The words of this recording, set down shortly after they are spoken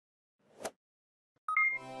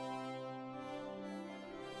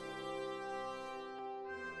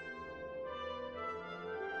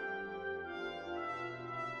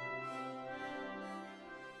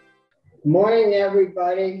Morning,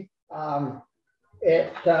 everybody.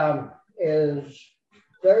 It is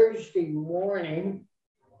Thursday morning,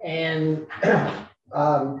 and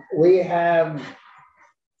we have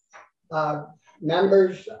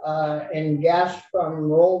members and guests from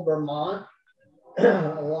rural Vermont,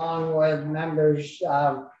 along with members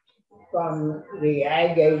from the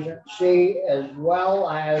Ag Agency, as well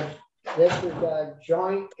as this is a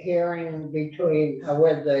joint hearing between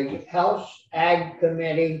with the House Ag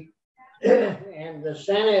Committee and the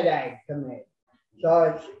Senate Ag Committee.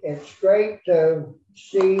 So it's great to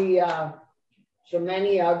see so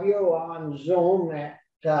many of you on Zoom.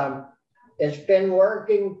 It's been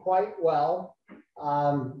working quite well.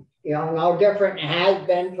 You know, no different it has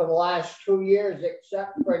been for the last 2 years,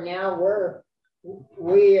 except for now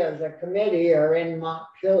we as a committee are in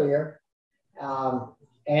Montpelier.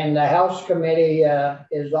 And the House Committee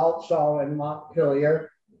is also in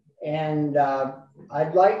Montpelier. And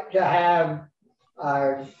I'd like to have,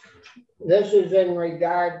 this is in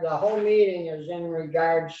regard, the whole meeting is in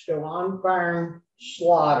regards to on-farm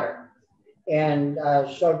slaughter. And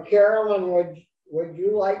so Carolyn, would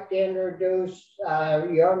you like to introduce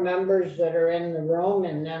your members that are in the room,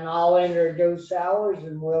 and then I'll introduce ours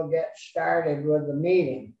and we'll get started with the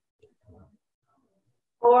meeting.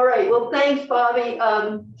 All right, well, thanks, Bobby.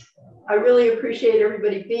 I really appreciate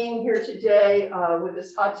everybody being here today with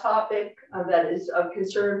this hot topic that is of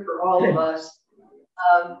concern for all of us.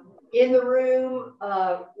 In the room,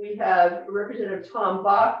 we have Representative Tom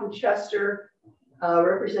Bach from Chester,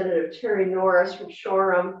 Representative Terry Norris from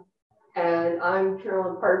Shoreham, and I'm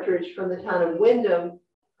Carolyn Partridge from the town of Windham.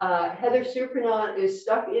 Heather Supranant is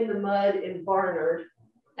stuck in the mud in Barnard,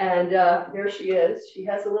 and there she is. She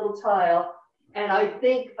has a little tile. And I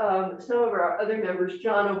think some of our other members,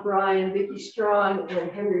 John O'Brien, Vicki Strong, and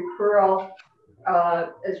Henry Pearl,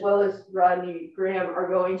 as well as Rodney Graham, are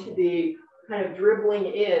going to be kind of dribbling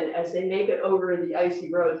in as they make it over the icy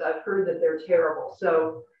roads. I've heard that they're terrible.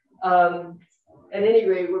 So at any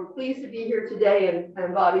rate, we're pleased to be here today.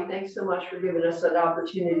 And Bobby, thanks so much for giving us an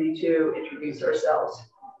opportunity to introduce ourselves.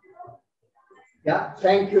 Yeah,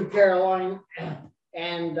 thank you, Caroline.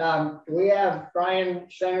 And we have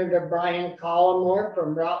Senator Brian Collmore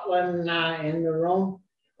from Rutland in the room,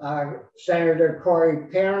 Senator Corey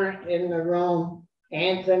Parent in the room,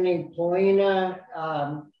 Anthony Polina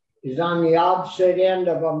is on the opposite end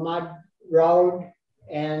of a mud road,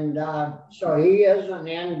 and so he isn't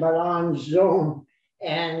in, but on Zoom.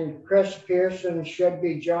 And Chris Pearson should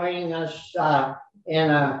be joining us in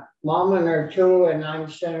a moment or two, and I'm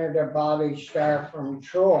Senator Bobby Starr from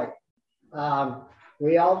Troy.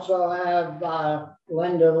 We also have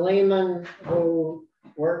Linda Lehman, who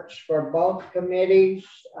works for both committees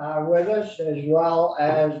with us, as well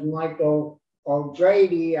as Michael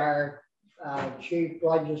O'Grady, our Chief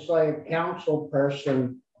Legislative Council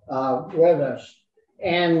person with us.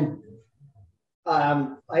 And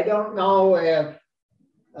I don't know if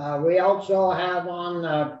we also have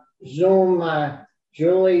on Zoom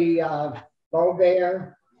Julie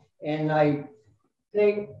Beauvert, and I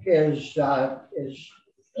think is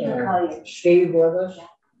Steve with us,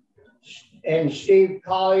 and Steve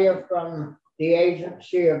Collier from the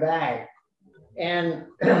Agency of Ag. And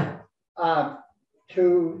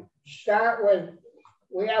to start with,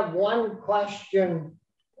 we have one question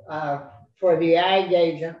for the Ag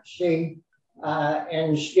Agency.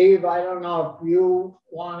 And Steve, I don't know if you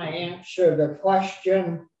want to answer the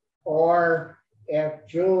question or if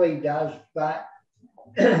Julie does, but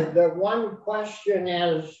the one question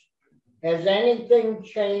is, has anything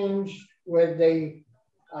changed with the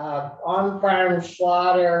on-farm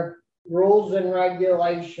slaughter rules and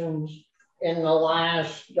regulations in the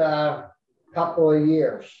last couple of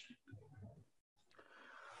years?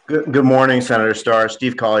 Good morning, Senator Starr.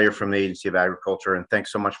 Steve Collier from the Agency of Agriculture, and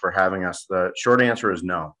thanks so much for having us. The short answer is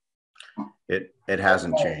no. It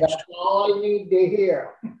hasn't changed. That's all I need to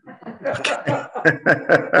hear.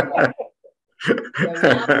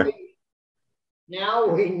 So now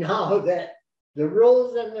we know that the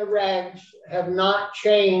rules and the regs have not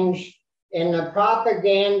changed, in the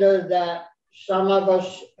propaganda that some of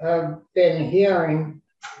us have been hearing.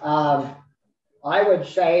 I would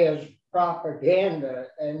say is propaganda,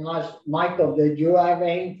 unless, Michael, did you have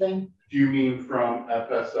anything? Do you mean from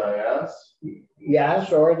FSIS?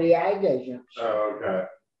 Yes, or the Ag Agency. Oh, okay.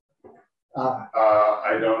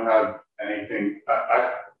 I don't have anything.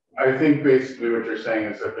 I think basically what you're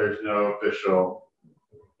saying is that there's no official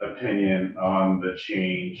opinion on the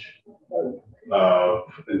change of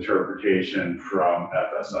interpretation from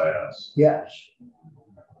FSIS. Yes.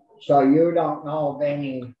 So you don't know of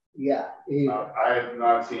any yet either. I have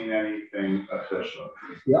not seen anything official.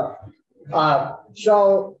 Yeah.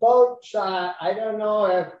 So folks, I don't know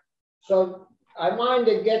if, so I wanted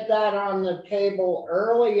to get that on the table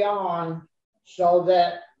early on so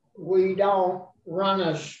that we don't run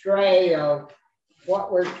astray of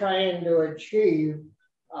what we're trying to achieve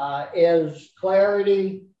is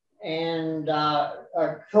clarity and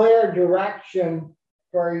a clear direction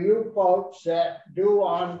for you folks that do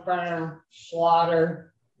on-farm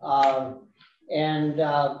slaughter.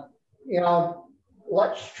 You know,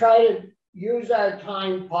 let's try to use our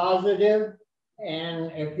time positive.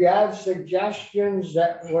 And if you have suggestions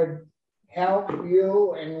that would help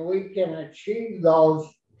you and we can achieve those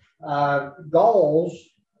goals,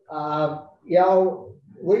 you know,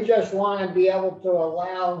 we just want to be able to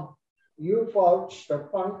allow you folks to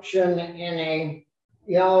function in a,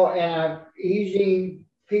 you know, in a easy,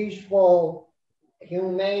 peaceful,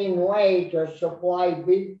 humane way to supply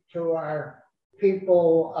beef to our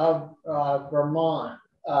people of Vermont.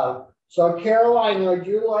 So Caroline, would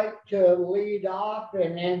you like to lead off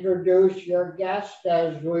and introduce your guest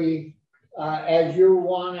as we, as you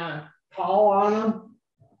want to call on them?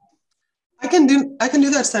 I can do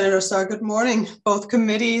that, Senator Starr. Good morning, both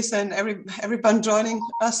committees and everyone joining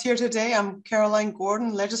us here today. I'm Caroline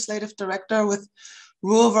Gordon, Legislative Director with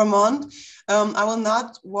Rural Vermont. I will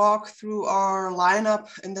not walk through our lineup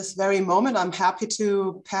in this very moment. I'm happy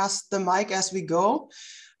to pass the mic as we go.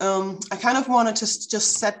 I kind of wanted to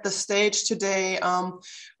just set the stage today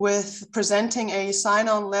with presenting a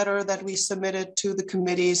sign-on letter that we submitted to the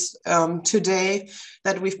committees today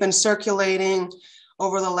that we've been circulating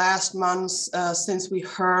over the last months since we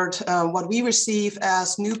heard what we receive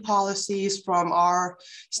as new policies from our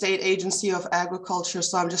state agency of agriculture.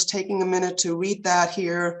 So I'm just taking a minute to read that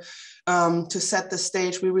here to set the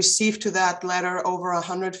stage. We received to that letter over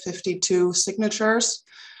 152 signatures.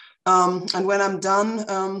 And when I'm done,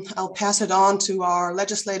 I'll pass it on to our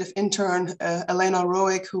legislative intern, Elena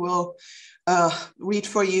Roig, who will read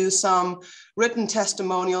for you some written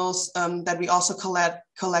testimonials that we also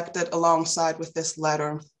collected alongside with this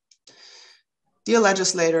letter. Dear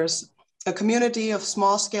legislators, a community of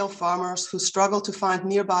small-scale farmers who struggle to find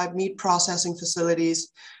nearby meat processing facilities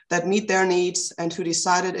that meet their needs and who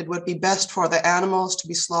decided it would be best for the animals to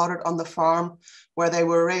be slaughtered on the farm where they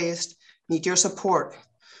were raised need your support.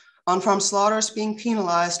 On-farm slaughter is being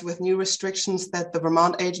penalized with new restrictions that the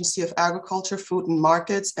Vermont Agency of Agriculture, Food and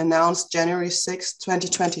Markets announced January 6,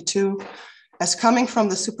 2022, as coming from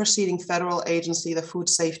the superseding federal agency, the Food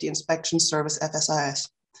Safety Inspection Service, FSIS.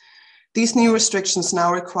 These new restrictions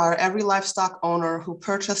now require every livestock owner who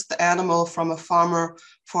purchased the animal from a farmer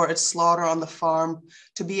for its slaughter on the farm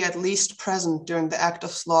to be at least present during the act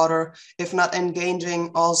of slaughter, if not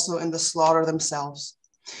engaging also in the slaughter themselves.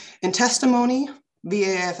 In testimony,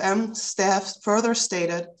 VAFM staff further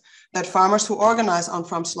stated that farmers who organize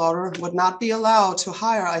on-farm slaughter would not be allowed to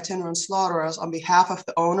hire itinerant slaughterers on behalf of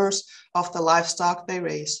the owners of the livestock they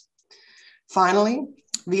raise. Finally,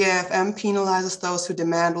 VAFM penalizes those who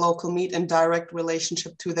demand local meat in direct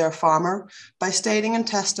relationship to their farmer by stating in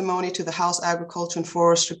testimony to the House Agriculture and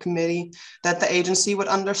Forestry Committee that the agency would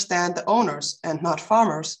understand the owners, and not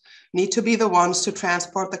farmers, need to be the ones to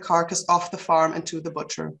transport the carcass off the farm and to the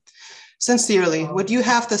butcher. Sincerely, would you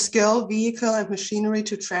have the skill, vehicle, and machinery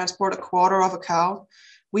to transport a quarter of a cow?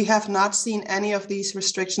 We have not seen any of these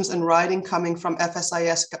restrictions in writing coming from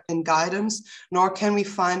FSIS in guidance, nor can we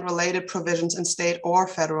find related provisions in state or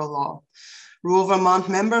federal law. Rural Vermont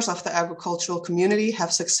members of the agricultural community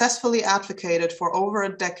have successfully advocated for over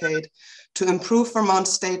a decade to improve Vermont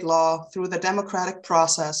state law through the democratic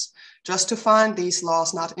process, just to find these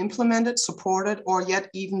laws not implemented, supported, or yet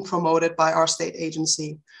even promoted by our state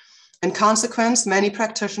agency. In consequence, many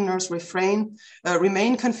practitioners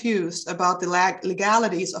remain confused about the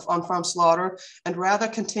legalities of on-farm slaughter and rather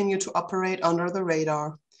continue to operate under the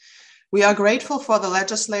radar. We are grateful for the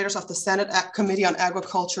legislators of the Senate Committee on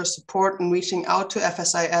Agriculture's support in reaching out to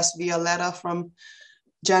FSIS via letter from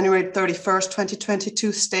January 31st,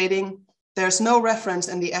 2022, stating, there's no reference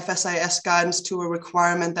in the FSIS guidance to a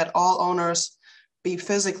requirement that all owners be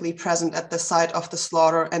physically present at the site of the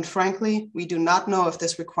slaughter, and frankly, we do not know if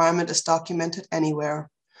this requirement is documented anywhere.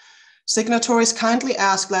 Signatories kindly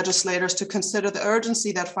ask legislators to consider the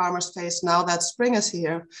urgency that farmers face now that spring is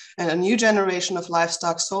here and a new generation of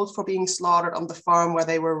livestock sold for being slaughtered on the farm where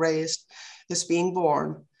they were raised is being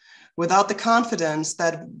born. Without the confidence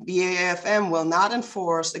that VAFM will not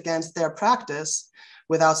enforce against their practice,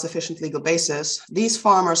 without sufficient legal basis, these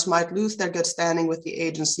farmers might lose their good standing with the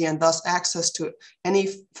agency and thus access to any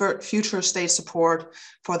future state support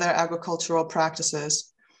for their agricultural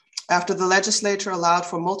practices. after the legislature allowed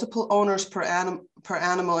for multiple owners per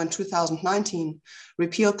animal in 2019,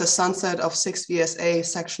 repealed the sunset of 6 VSA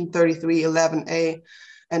section 3311A,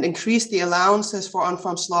 and increased the allowances for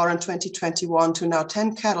on-farm slaughter in 2021 to now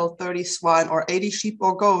 10 cattle, 30 swine, or 80 sheep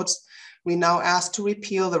or goats, we now ask to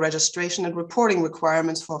repeal the registration and reporting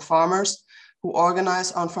requirements for farmers who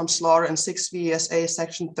organize on-farm slaughter in 6 VSA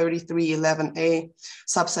section 3311A,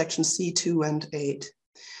 subsection C2 and 8.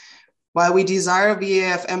 While we desire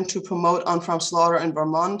VAFM to promote on-farm slaughter in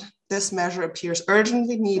Vermont, this measure appears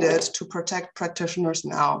urgently needed to protect practitioners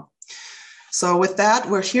now. So with that,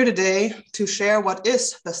 we're here today to share what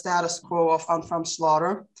is the status quo of on-farm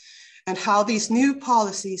slaughter and how these new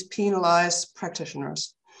policies penalize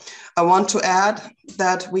practitioners. I want to add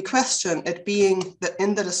that we question it being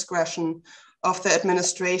in the discretion of the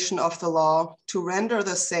administration of the law to render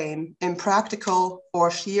the same impractical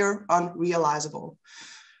or sheer unrealizable.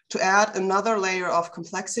 To add another layer of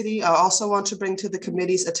complexity, I also want to bring to the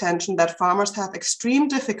committee's attention that farmers have extreme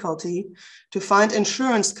difficulty to find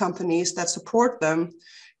insurance companies that support them,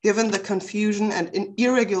 given the confusion and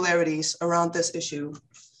irregularities around this issue.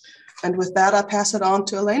 And with that, I pass it on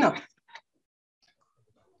to Elena.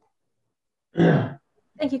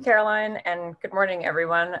 Thank you, Caroline, and good morning,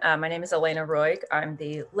 everyone. My name is Elena Roig. I'm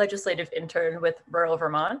the legislative intern with rural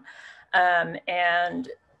Vermont. And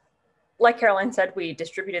like Caroline said, we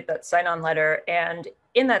distributed that sign-on letter, and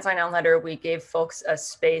in that sign-on letter, we gave folks a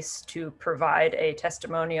space to provide a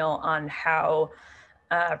testimonial on how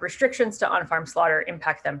restrictions to on-farm slaughter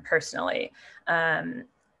impact them personally.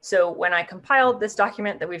 So when I compiled this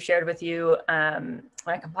document that we've shared with you, when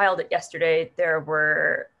I compiled it yesterday, there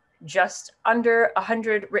were just under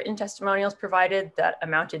 100 written testimonials provided that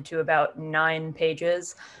amounted to about 9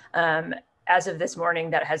 pages. As of this morning,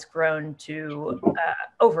 that has grown to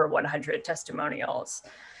over 100 testimonials.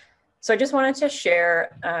 So I just wanted to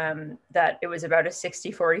share that it was about a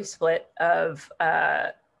 60-40 split of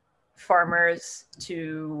farmers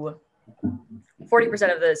to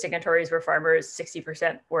 40% of the signatories were farmers,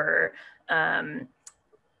 60% were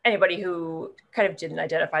anybody who kind of didn't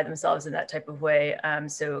identify themselves in that type of way,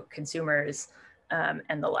 so consumers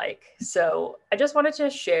and the like. So I just wanted to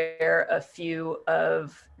share a few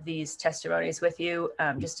of these testimonies with you,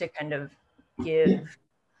 just to kind of give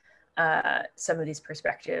some of these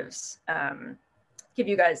perspectives, give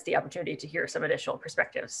you guys the opportunity to hear some additional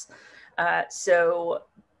perspectives. So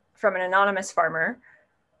from an anonymous farmer,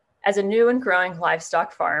 as a new and growing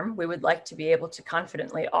livestock farm, we would like to be able to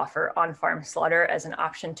confidently offer on-farm slaughter as an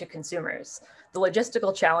option to consumers. The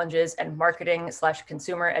logistical challenges and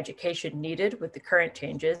marketing/consumer education needed with the current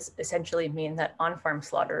changes essentially mean that on-farm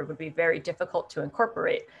slaughter would be very difficult to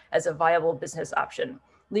incorporate as a viable business option,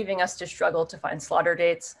 leaving us to struggle to find slaughter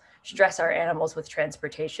dates, stress our animals with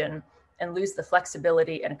transportation, and lose the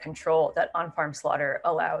flexibility and control that on-farm slaughter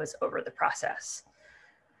allows over the process.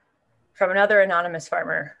 From another anonymous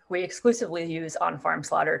farmer, we exclusively use on-farm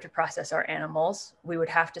slaughter to process our animals. We would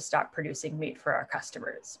have to stop producing meat for our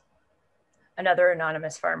customers. Another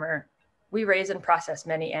anonymous farmer, we raise and process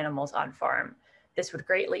many animals on farm. This would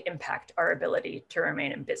greatly impact our ability to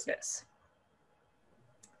remain in business.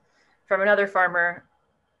 From another farmer,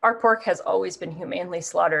 our pork has always been humanely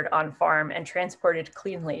slaughtered on farm and transported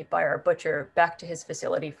cleanly by our butcher back to his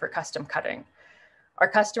facility for custom cutting. Our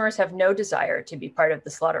customers have no desire to be part of the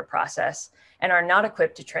slaughter process and are not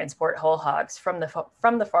equipped to transport whole hogs from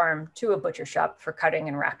the farm to a butcher shop for cutting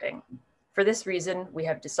and wrapping. For this reason, we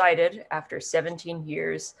have decided, after 17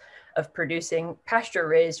 years of producing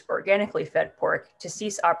pasture-raised, organically fed pork, to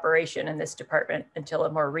cease operation in this department until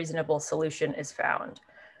a more reasonable solution is found.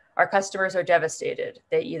 Our customers are devastated.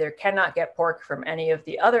 They either cannot get pork from any of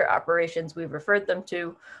the other operations we've referred them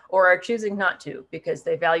to, or are choosing not to because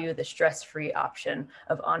they value the stress-free option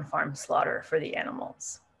of on-farm slaughter for the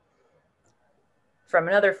animals. From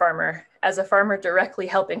another farmer, as a farmer directly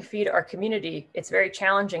helping feed our community, it's very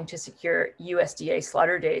challenging to secure USDA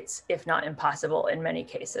slaughter dates, if not impossible in many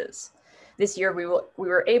cases. This year, we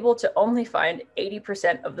were able to only find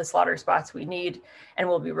 80% of the slaughter spots we need and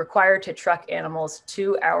will be required to truck animals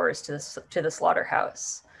 2 hours to the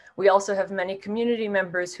slaughterhouse. We also have many community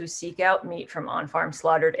members who seek out meat from on-farm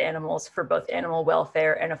slaughtered animals for both animal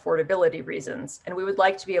welfare and affordability reasons, and we would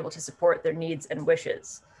like to be able to support their needs and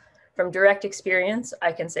wishes. From direct experience,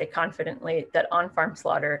 I can say confidently that on-farm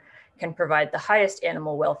slaughter can provide the highest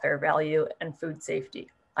animal welfare value and food safety.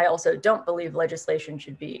 I also don't believe legislation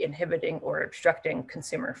should be inhibiting or obstructing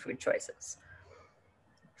consumer food choices.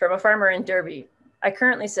 From a farmer in Derby, I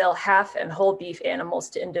currently sell half and whole beef animals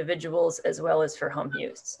to individuals as well as for home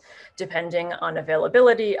use. Depending on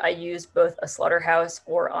availability, I use both a slaughterhouse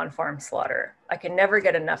or on-farm slaughter. I can never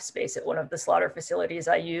get enough space at one of the slaughter facilities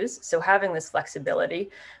I use, so having this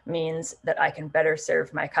flexibility means that I can better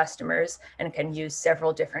serve my customers and can use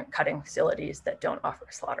several different cutting facilities that don't offer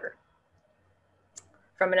slaughter.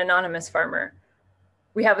 From an anonymous farmer,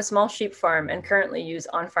 we have a small sheep farm and currently use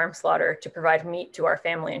on-farm slaughter to provide meat to our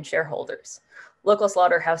family and shareholders. Local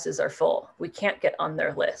slaughterhouses are full. We can't get on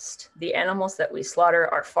their list. The animals that we slaughter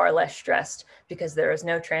are far less stressed because there is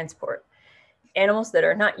no transport. Animals that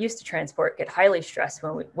are not used to transport get highly stressed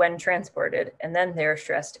when transported, and then they're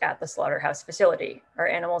stressed at the slaughterhouse facility. Our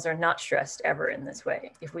animals are not stressed ever in this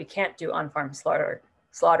way. If we can't do on-farm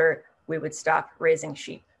slaughter, we would stop raising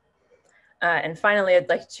sheep. And finally, I'd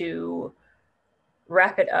like to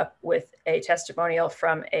wrap it up with a testimonial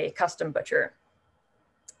from a custom butcher.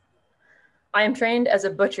 I am trained as a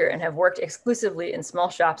butcher and have worked exclusively in small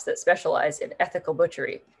shops that specialize in ethical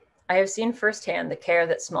butchery. I have seen firsthand the care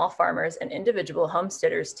that small farmers and individual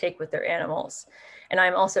homesteaders take with their animals. And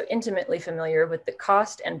I'm also intimately familiar with the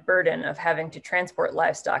cost and burden of having to transport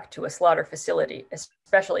livestock to a slaughter facility,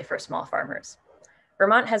 especially for small farmers.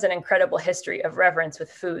 Vermont has an incredible history of reverence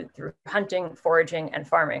with food through hunting, foraging, and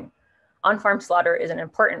farming. On-farm slaughter is an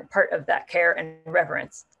important part of that care and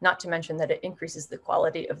reverence, not to mention that it increases the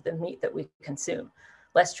quality of the meat that we consume.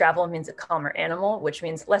 Less travel means a calmer animal, which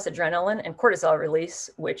means less adrenaline and cortisol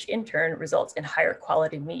release, which in turn results in higher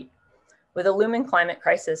quality meat. With a looming climate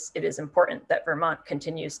crisis, it is important that Vermont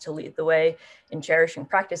continues to lead the way in cherishing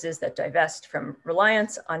practices that divest from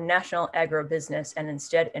reliance on national agribusiness and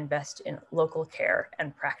instead invest in local care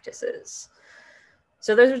and practices.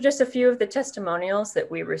 So those are just a few of the testimonials that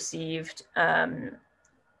we received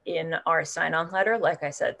in our sign-on letter. Like I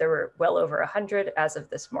said, there were well over 100 as of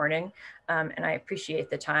this morning, and I appreciate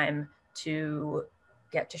the time to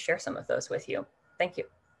get to share some of those with you. Thank you.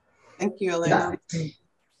 Thank you, Elena.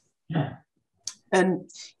 Yeah. And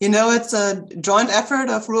you know, it's a joint effort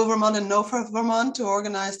of Rural Vermont and NOFA-Vermont to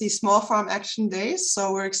organize these small farm action days.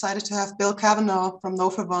 So we're excited to have Bill Cavanaugh from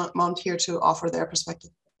NOFA-Vermont here to offer their perspective.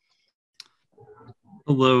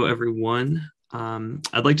 Hello, everyone.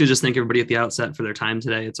 I'd like to just thank everybody at the outset for their time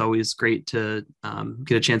today. It's always great to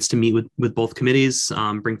get a chance to meet with both committees,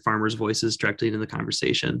 bring farmers' voices directly into the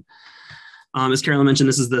conversation. As Carolyn mentioned,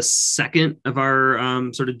 this is the second of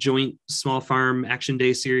our sort of joint small farm action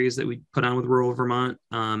day series that we put on with Rural Vermont.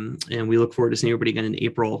 And we look forward to seeing everybody again in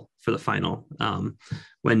April for the final,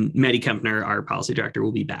 when Maddie Kempner, our policy director,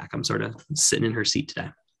 will be back. I'm sort of sitting in her seat today.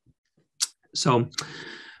 So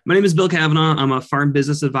my name is Bill Cavanaugh. I'm a farm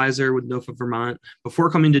business advisor with NOFA-Vermont. Before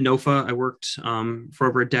coming to NOFA, I worked for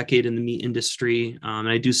over a decade in the meat industry, and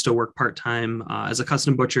I do still work part-time as a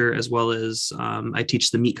custom butcher, as well as I teach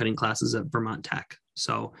the meat cutting classes at Vermont Tech.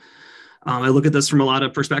 So I look at this from a lot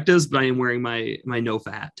of perspectives, but I am wearing my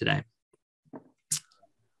NOFA hat today.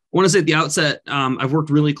 I want to say at the outset, I've worked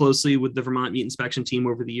really closely with the Vermont Meat Inspection team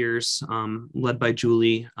over the years, led by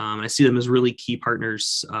Julie. I see them as really key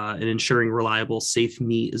partners in ensuring reliable, safe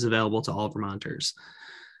meat is available to all Vermonters.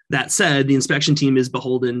 That said, the inspection team is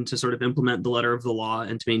beholden to sort of implement the letter of the law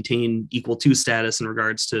and to maintain equal to status in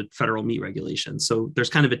regards to federal meat regulations. So there's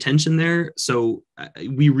kind of a tension there. So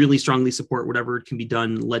we really strongly support whatever can be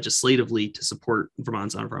done legislatively to support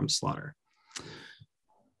Vermont's on-farm slaughter.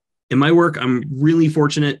 In my work, I'm really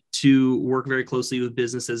fortunate to work very closely with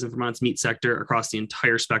businesses in Vermont's meat sector across the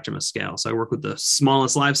entire spectrum of scale. So I work with the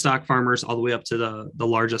smallest livestock farmers all the way up to the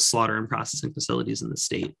largest slaughter and processing facilities in the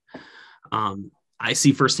state. I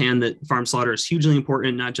see firsthand that farm slaughter is hugely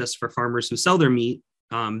important, not just for farmers who sell their meat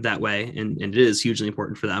that way, and it is hugely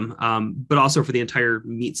important for them, but also for the entire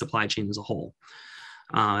meat supply chain as a whole.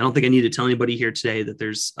 I don't think I need to tell anybody here today that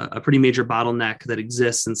there's a pretty major bottleneck that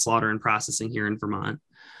exists in slaughter and processing here in Vermont.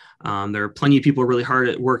 There are plenty of people really hard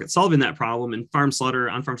at work at solving that problem, and on-farm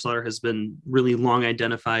slaughter has been really long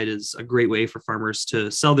identified as a great way for farmers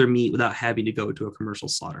to sell their meat without having to go to a commercial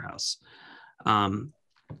slaughterhouse.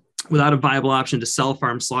 Without a viable option to sell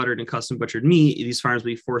farm slaughtered and custom butchered meat, these farms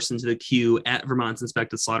will be forced into the queue at Vermont's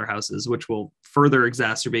inspected slaughterhouses, which will further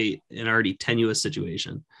exacerbate an already tenuous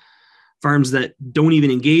situation. Farms that don't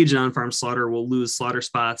even engage in on-farm slaughter will lose slaughter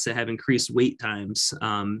spots and have increased wait times.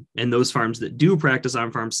 And those farms that do practice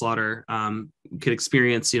on-farm slaughter could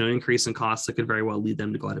experience, an increase in costs that could very well lead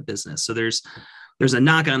them to go out of business. So there's a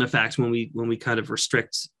knock-on effect when we kind of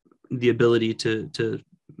restrict the ability to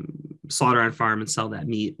slaughter on farm and sell that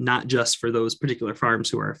meat, not just for those particular farms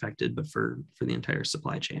who are affected, but for the entire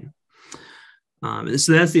supply chain. And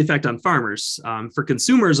so that's the effect on farmers. For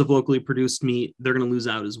consumers of locally produced meat, they're going to lose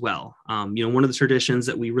out as well. One of the traditions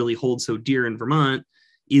that we really hold so dear in Vermont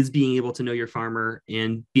is being able to know your farmer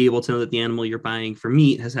and be able to know that the animal you're buying for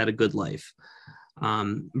meat has had a good life.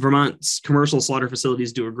 Vermont's commercial slaughter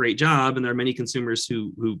facilities do a great job, and there are many consumers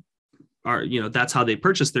who are, that's how they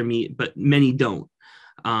purchase their meat, but many don't.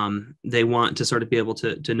 They want to sort of be able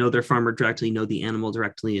to know their farmer directly, know the animal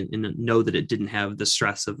directly, and know that it didn't have the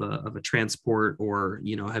stress of a transport or,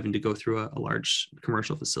 having to go through a large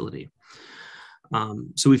commercial facility.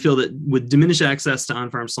 So we feel that with diminished access to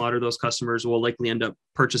on-farm slaughter, those customers will likely end up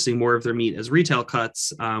purchasing more of their meat as retail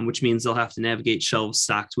cuts, which means they'll have to navigate shelves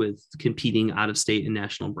stocked with competing out-of-state and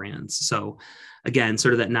national brands. So again,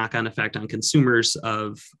 sort of that knock-on effect on consumers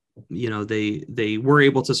of, they were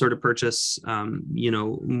able to sort of purchase,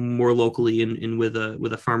 more locally and with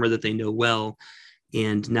a farmer that they know well,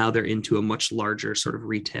 and now they're into a much larger sort of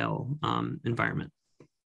retail environment.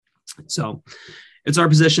 So it's our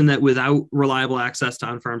position that without reliable access to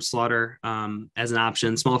on-farm slaughter as an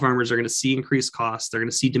option, small farmers are going to see increased costs. They're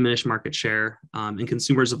going to see diminished market share, and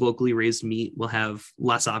consumers of locally raised meat will have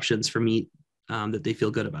less options for meat that they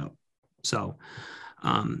feel good about. So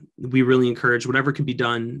we really encourage whatever can be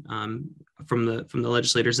done from the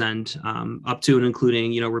legislators' end, up to and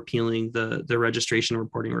including, repealing the registration and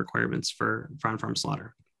reporting requirements for on-farm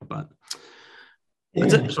slaughter. But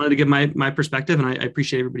that's it. Just wanted to give my perspective, and I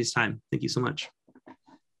appreciate everybody's time. Thank you so much.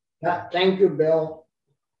 Yeah, thank you, Bill.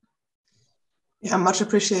 Yeah, much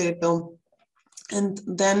appreciated, Bill. And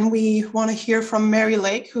then we want to hear from Mary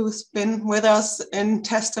Lake, who's been with us in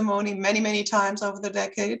testimony many, many times over the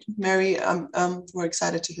decade. Mary, we're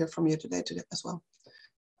excited to hear from you today as well.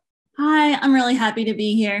 Hi, I'm really happy to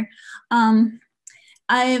be here.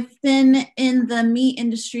 I've been in the meat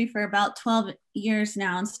industry for about 12 years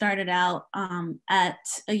now and started out at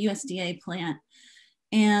a USDA plant,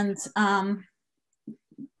 and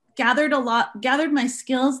gathered my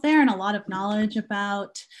skills there and a lot of knowledge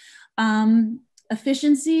about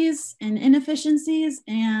efficiencies and inefficiencies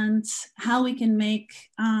and how we can make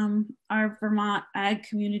our Vermont ag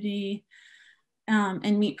community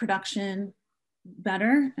and meat production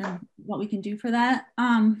better and what we can do for that.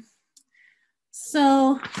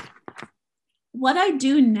 So what I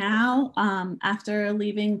do now after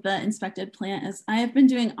leaving the inspected plant is I have been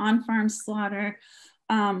doing on-farm slaughter.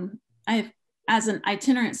 As an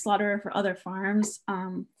itinerant slaughterer for other farms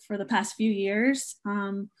for the past few years.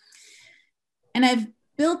 And I've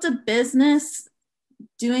built a business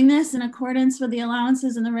doing this in accordance with the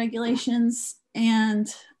allowances and the regulations, and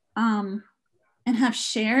have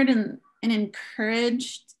shared and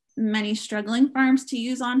encouraged many struggling farms to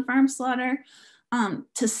use on-farm slaughter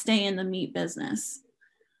to stay in the meat business.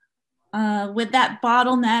 With that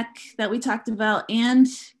bottleneck that we talked about and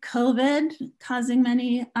COVID causing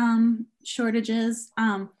many shortages,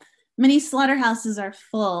 many slaughterhouses are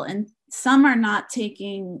full and some are not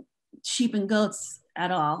taking sheep and goats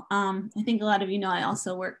at all. I think a lot of you know I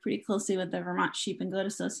also work pretty closely with the Vermont Sheep and Goat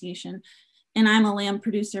Association, and I'm a lamb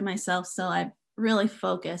producer myself, so I've really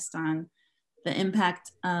focused on the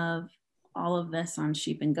impact of all of this on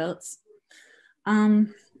sheep and goats.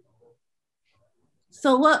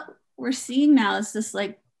 So what we're seeing now is this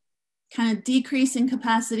like kind of decrease in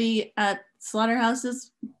capacity at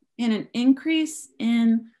slaughterhouses and an increase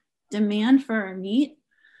in demand for our meat.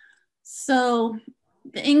 So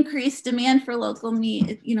the increased demand for local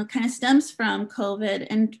meat, kind of stems from COVID,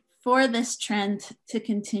 and for this trend to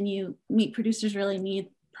continue, meat producers really need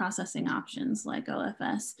processing options like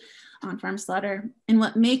OFS, on-farm slaughter. And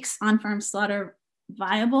what makes on-farm slaughter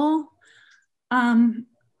viable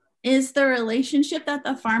is the relationship that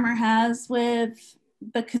the farmer has with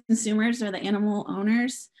the consumers or the animal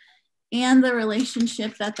owners, and the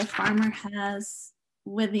relationship that the farmer has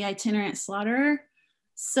with the itinerant slaughterer.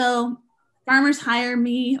 So farmers hire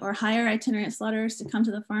me or hire itinerant slaughterers to come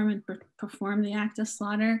to the farm and perform the act of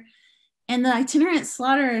slaughter. And the itinerant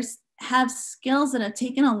slaughterers have skills that have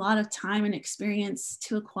taken a lot of time and experience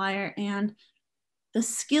to acquire, and the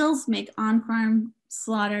skills make on-farm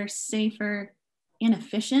slaughter safer and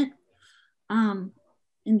efficient, and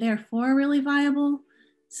therefore really viable.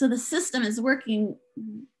 So the system is working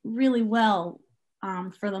really well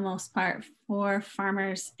for the most part for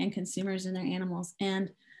farmers and consumers and their animals.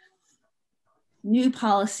 And new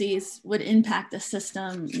policies would impact the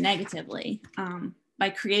system negatively by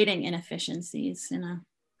creating inefficiencies.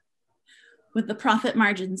 With the profit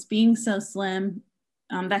margins being so slim,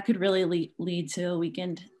 that could really lead to a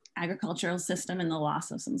weakened agricultural system and the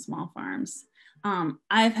loss of some small farms.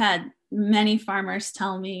 I've had many farmers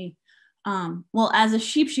tell me, well, as a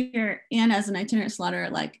sheep shearer and as an itinerant slaughterer,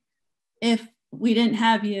 like if we didn't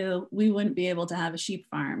have you, we wouldn't be able to have a sheep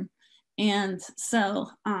farm. And so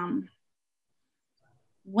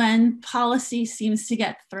when policy seems to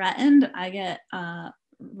get threatened, I get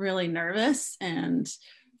really nervous, and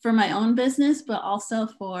for my own business, but also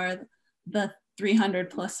for the 300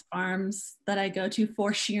 plus farms that I go to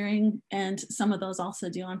for shearing, and some of those also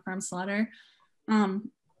do on-farm slaughter.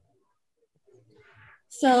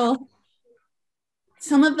 So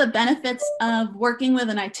some of the benefits of working with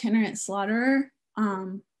an itinerant slaughterer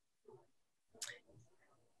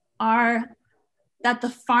are that the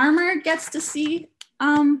farmer gets to see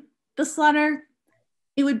the slaughter.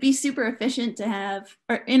 It would be super efficient to have,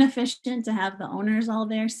 or inefficient to have the owners all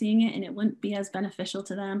there seeing it, and it wouldn't be as beneficial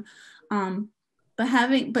to them.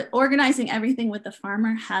 But organizing everything with the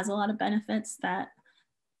farmer has a lot of benefits that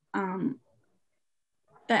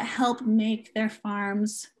that help make their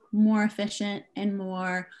farms more efficient and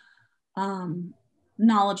more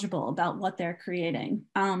knowledgeable about what they're creating.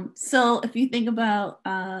 So if you think about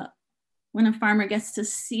when a farmer gets to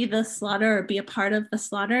see the slaughter or be a part of the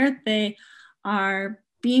slaughter, they are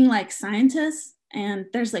being like scientists, and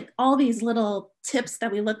there's like all these little tips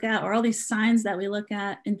that we look at, or all these signs that we look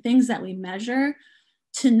at, and things that we measure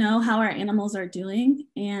to know how our animals are doing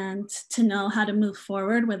and to know how to move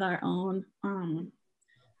forward with our own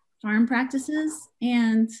farm practices.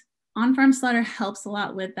 And on-farm slaughter helps a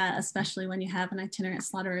lot with that, especially when you have an itinerant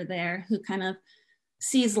slaughterer there who kind of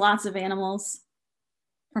sees lots of animals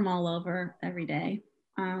from all over every day.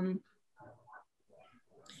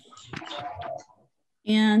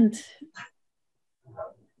 And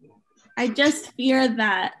I just fear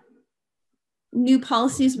that new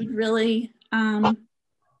policies would really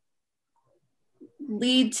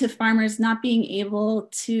lead to farmers not being able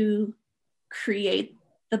to create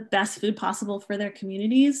the best food possible for their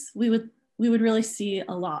communities. We would really see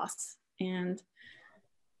a loss, and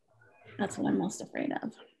that's what I'm most afraid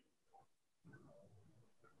of.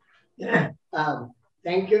 Yeah.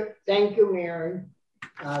 Thank you, Mary.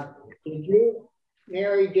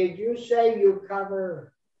 Mary, did you say you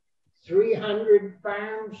cover 300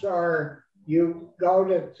 farms, or you go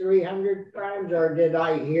to 300 farms, or did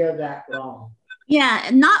I hear that wrong? Yeah,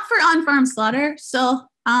 not for on-farm slaughter. So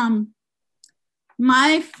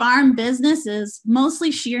my farm business is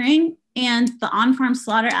mostly shearing, and the on-farm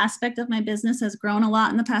slaughter aspect of my business has grown a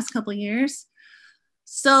lot in the past couple of years.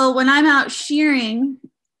 So when I'm out shearing,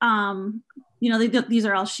 you know, these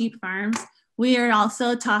are all sheep farms. We are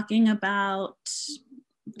also talking about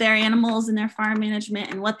their animals and their farm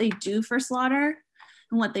management and what they do for slaughter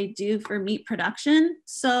and what they do for meat production.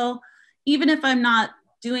 So even if I'm not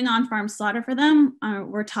doing on-farm slaughter for them,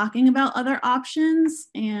 we're talking about other options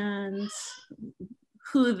and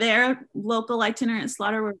who their local itinerant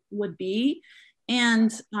slaughter would be.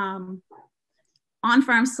 And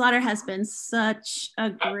on-farm slaughter has been such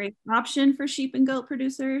a great option for sheep and goat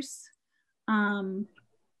producers.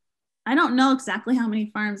 I don't know exactly how many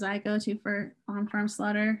farms I go to for on-farm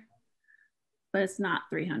slaughter, but it's not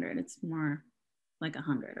 300. It's more like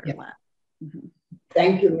 100 or less. Mm-hmm.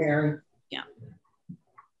 Thank you, Mary. Yeah.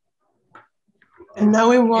 And now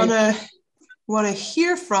we want to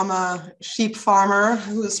hear from a sheep farmer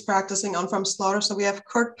who is practicing on-farm slaughter. So we have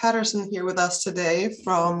Kurt Patterson here with us today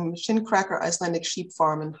from Shincracker Icelandic Sheep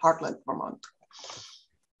Farm in Heartland, Vermont.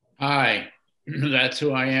 Hi, that's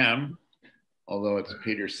who I am, although it's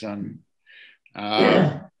Peter's son.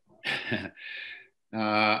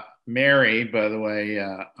 Mary, by the way,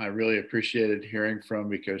 I really appreciated hearing from,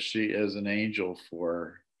 because she is an angel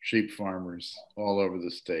for sheep farmers all over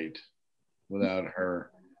the state. Without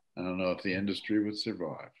her, I don't know if the industry would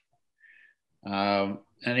survive.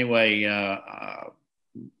 Anyway,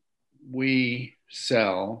 we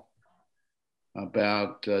sell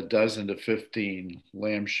about a dozen to 15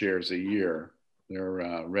 lamb shares a year.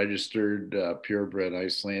 They're registered purebred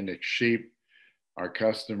Icelandic sheep. Our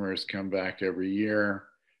customers come back every year,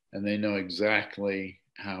 and they know exactly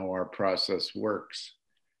how our process works.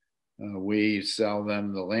 We sell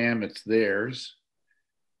them the lamb, it's theirs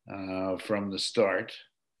from the start,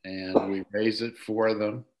 and we raise it for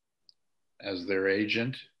them as their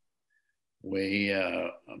agent. We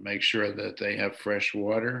make sure that they have fresh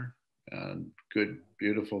water, good,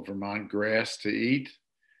 beautiful Vermont grass to eat.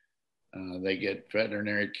 They get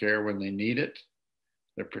veterinary care when they need it.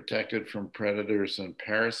 They're protected from predators and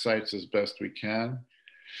parasites as best we can.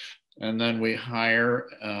 And then we hire,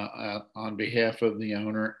 on behalf of the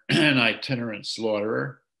owner, an itinerant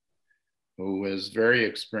slaughterer who is very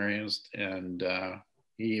experienced, and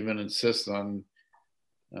he even insists on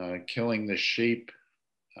killing the sheep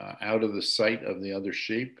out of the sight of the other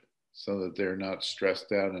sheep so that they're not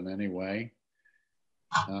stressed out in any way.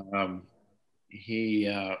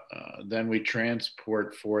 then we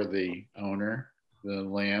transport for the owner the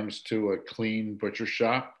lambs to a clean butcher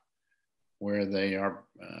shop where they are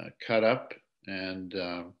cut up and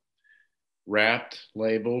wrapped,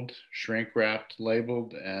 labeled, shrink wrapped,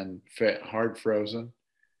 labeled, and hard frozen.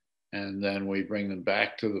 And then we bring them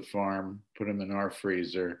back to the farm, put them in our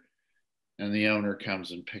freezer, and the owner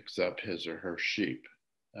comes and picks up his or her sheep.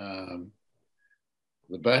 The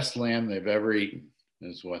best lamb they've ever eaten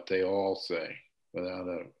is what they all say, without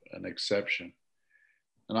an exception.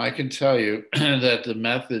 And I can tell you that the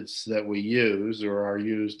methods that we use or are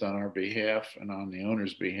used on our behalf and on the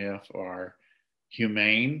owner's behalf are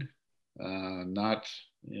humane.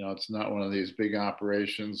 It's not one of these big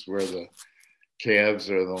operations where the calves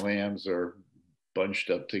or the lambs are bunched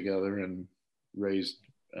up together and raised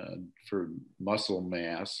for muscle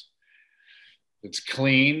mass. It's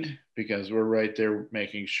clean because we're right there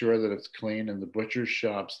making sure that it's clean, and the butcher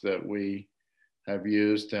shops that we have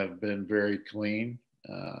used have been very clean.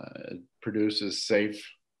 It produces safe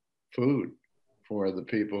food for the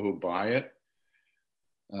people who buy it.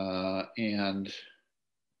 And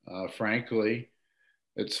frankly,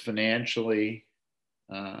 it's financially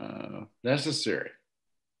necessary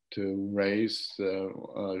to raise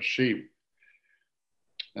sheep.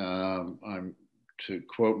 To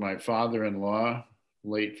quote my father-in-law,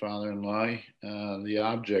 late father-in-law, the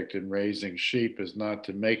object in raising sheep is not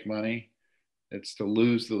to make money, it's to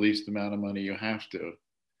lose the least amount of money you have to.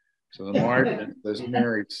 So the margins, as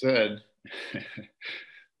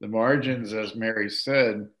Mary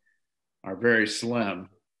said, are very slim.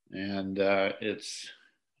 And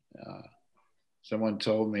someone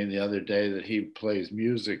told me the other day that he plays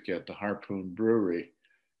music at the Harpoon Brewery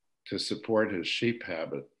to support his sheep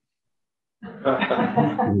habit.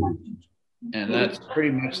 And that's pretty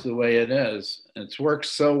much the way it is. It's worked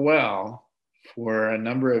so well for a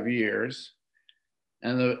number of years.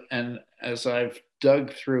 And as I've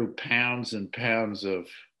dug through pounds and pounds of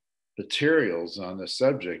materials on the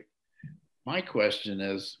subject, my question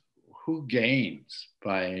is, who gains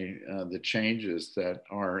by the changes that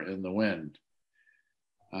are in the wind?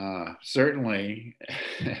 Certainly,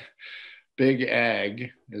 big ag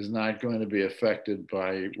is not going to be affected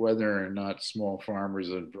by whether or not small farmers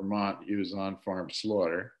in Vermont use on-farm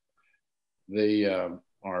slaughter.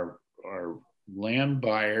 Our land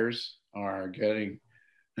buyers are getting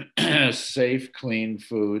safe, clean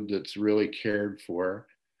food that's really cared for.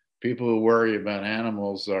 People who worry about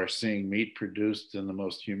animals are seeing meat produced in the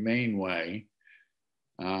most humane way.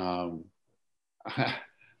 And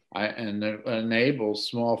it enables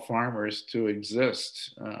small farmers to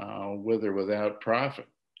exist with or without profit.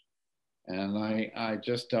 And I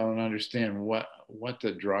just don't understand what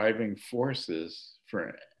the driving force is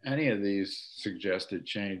for any of these suggested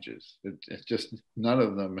changes. It just, none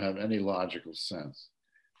of them have any logical sense.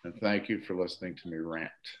 And thank you for listening to me rant.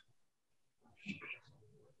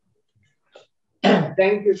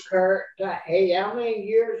 Thank you, Kurt. Hey, how many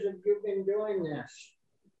years have you been doing this?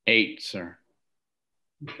 8, sir.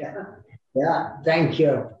 Yeah, thank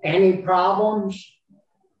you. Any problems?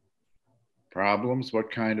 Problems? What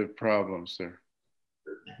kind of problems, sir?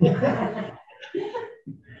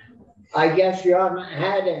 I guess you haven't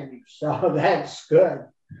had any, so that's good.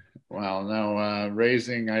 Well, no,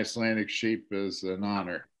 raising Icelandic sheep is an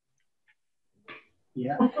honor.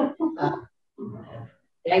 Yeah.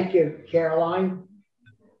 Thank you, Caroline.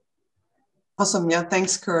 Awesome. Yeah,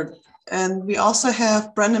 thanks, Kurt. And we also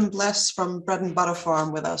have Brendan Bless from Bread and Butter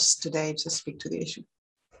Farm with us today to speak to the issue.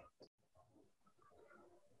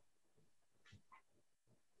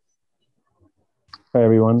 Hi,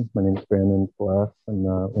 everyone. My name is Brandon Bless. I'm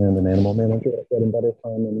the land and animal manager at Bread and Butter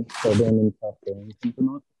Farm in Shelburne in South Burlington,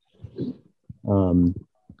 Vermont.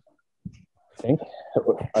 I think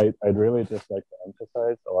I'd really just like to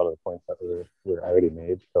emphasize a lot of the points that were already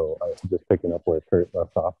made. So just picking up where Kurt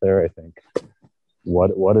left off there, I think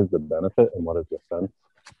what is the benefit and what is the sense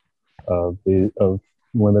of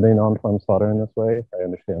limiting on-farm slaughter in this way? I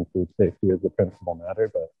understand food safety is the principal matter,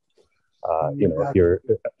 but if you're,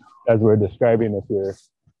 as we're describing, if you're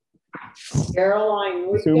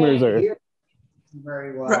Caroline, we consumers can't are hear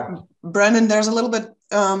very well. Brendan, there's a little bit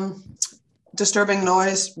disturbing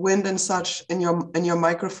noise, wind and such in your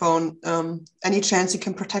microphone. Any chance you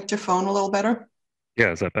can protect your phone a little better?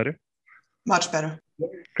 Yeah, is that better? Much better.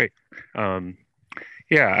 Great.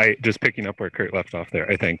 Yeah, I just picking up where Kurt left off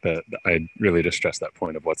there, I think that I'd really just stress that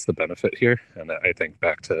point of what's the benefit here. And I think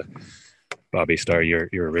back to Bobby Starr, your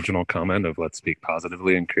original comment of let's speak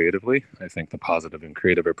positively and creatively. I think the positive and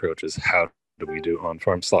creative approach is how do we do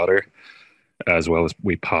on-farm slaughter as well as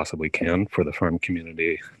we possibly can for the farm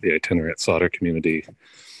community, the itinerant slaughter community,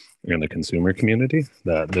 and the consumer community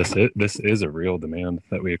that this is a real demand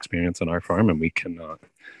that we experience on our farm, and we cannot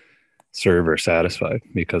serve or satisfy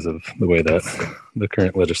because of the way that the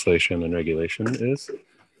current legislation and regulation is,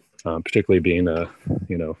 particularly being a,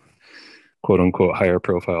 quote unquote higher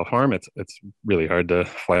profile farm. It's really hard to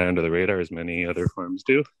fly under the radar as many other farms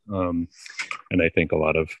do. And I think a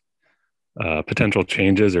lot of potential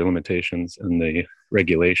changes or limitations in the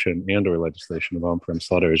regulation and or legislation of on-farm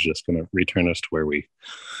slaughter is just going to return us to where we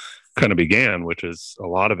kind of began, which is a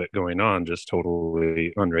lot of it going on just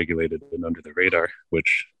totally unregulated and under the radar,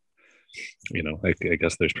 which, I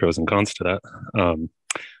guess there's pros and cons to that.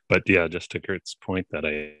 But yeah, just to Kurt's point, that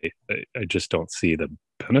I just don't see the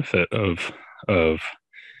benefit of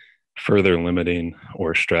further limiting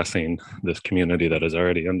or stressing this community that is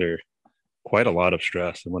already under quite a lot of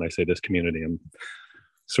stress. And when I say this community, I'm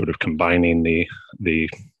sort of combining the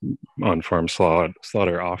on-farm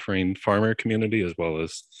slaughter offering farmer community, as well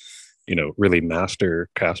as, really master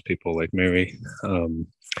caste people like Mary.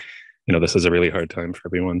 This is a really hard time for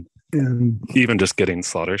everyone. And even just getting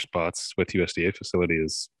slaughter spots with USDA facility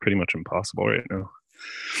is pretty much impossible right now.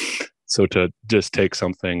 So to just take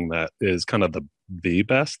something that is kind of the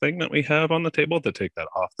best thing that we have on the table, to take that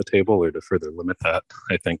off the table or to further limit that,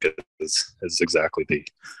 I think is exactly the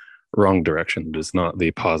wrong direction. It is not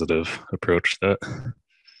the positive approach that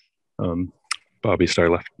Bobby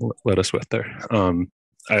Starr led us with there.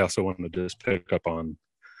 I also wanted to just pick up on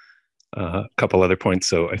a couple other points.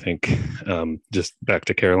 So I think just back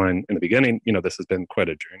to Caroline in the beginning, this has been quite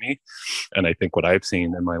a journey. And I think what I've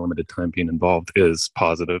seen in my limited time being involved is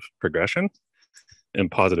positive progression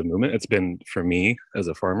and positive movement. It's been, for me as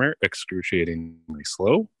a farmer, excruciatingly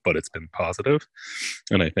slow, but it's been positive.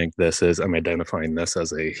 And I think I'm identifying this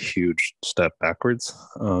as a huge step backwards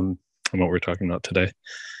on what we're talking about today.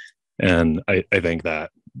 And I think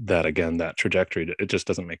that again, that trajectory, it just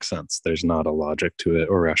doesn't make sense. There's not a logic to it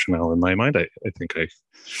or rationale in my mind. I think I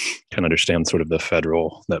can understand sort of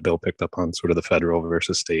that Bill picked up on, sort of the federal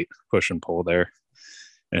versus state push and pull there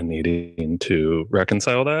and needing to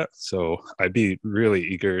reconcile that. So I'd be really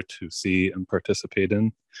eager to see and participate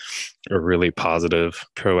in a really positive,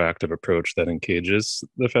 proactive approach that engages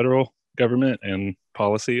the federal government and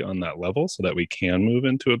policy on that level so that we can move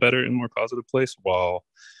into a better and more positive place, while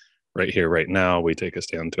right here, right now, we take a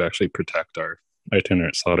stand to actually protect our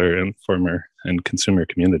itinerant slaughter and farmer and consumer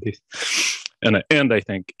community. And I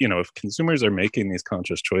think, if consumers are making these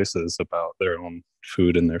conscious choices about their own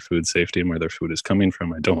food and their food safety and where their food is coming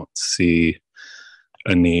from, I don't see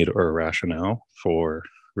a need or a rationale for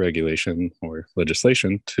regulation or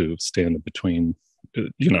legislation to stand between.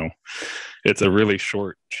 It's a really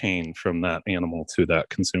short chain from that animal to that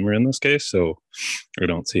consumer in this case. So I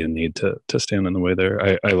don't see a need to stand in the way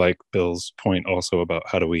there. I like Bill's point also about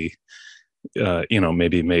how do we,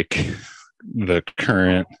 maybe make the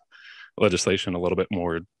current legislation a little bit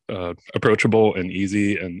more approachable and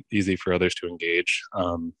easy for others to engage.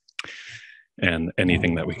 And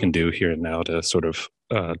anything that we can do here and now to sort of,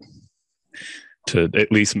 to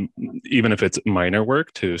at least, even if it's minor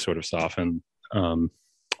work, to sort of soften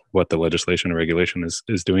what the legislation or regulation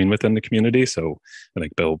is doing within the community. So I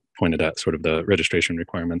think Bill pointed at sort of the registration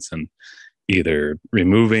requirements and either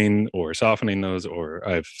removing or softening those, or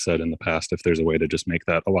I've said in the past, if there's a way to just make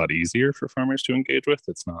that a lot easier for farmers to engage with.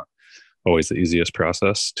 It's not always the easiest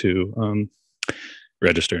process to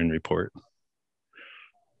register and report.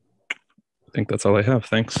 I think that's all I have.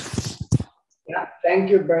 Thanks. Yeah, thank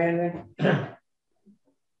you, Brandon.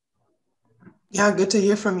 Yeah, good to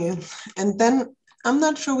hear from you. And then I'm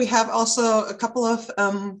not sure, we have also a couple of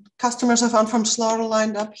customers of on-farm slaughter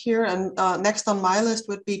lined up here. And next on my list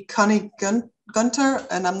would be Connie Gunter.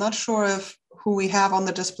 And I'm not sure if who we have on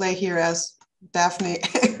the display here as Daphne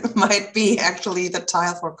might be actually the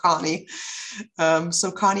tile for Connie.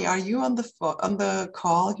 So Connie, are you on the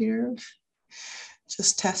call here?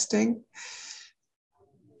 Just testing.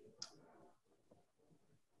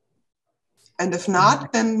 And if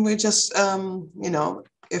not, then we just,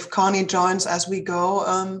 if Connie joins as we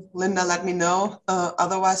go, Linda, let me know.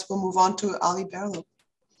 Otherwise, we'll move on to Ali Barlow.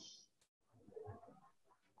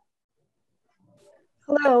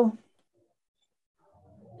 Hello.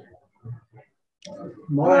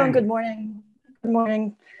 Morning. Hello, good morning. Good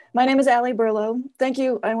morning. My name is Ali Burlow. Thank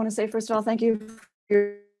you. I want to say, first of all, thank you for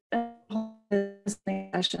your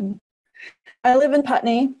session. I live in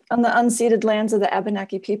Putney on the unceded lands of the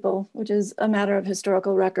Abenaki people, which is a matter of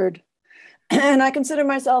historical record. And I consider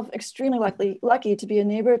myself extremely lucky to be a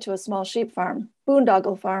neighbor to a small sheep farm,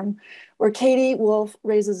 Boondoggle Farm, where Katie Wolf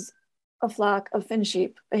raises a flock of Finn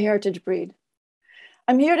sheep, a heritage breed.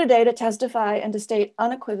 I'm here today to testify and to state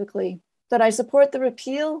unequivocally that I support the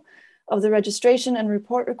repeal of the registration and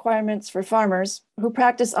report requirements for farmers who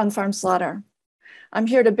practice on-farm slaughter. I'm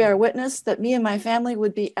here to bear witness that me and my family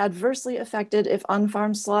would be adversely affected if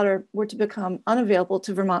on-farm slaughter were to become unavailable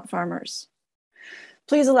to Vermont farmers.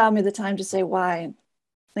 Please allow me the time to say why.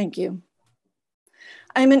 Thank you.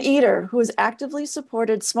 I'm an eater who has actively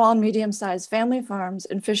supported small and medium-sized family farms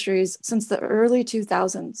and fisheries since the early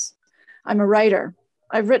 2000s. I'm a writer.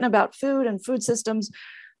 I've written about food and food systems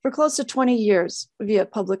for close to 20 years via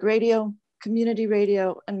public radio, community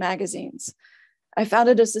radio, and magazines. I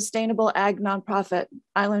founded a sustainable ag nonprofit,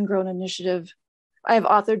 Island Grown Initiative. I have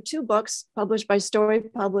authored 2 books published by Story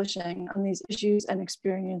Publishing on these issues and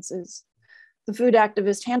experiences. The Food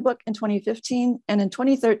Activist Handbook in 2015, and in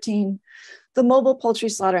 2013, the Mobile Poultry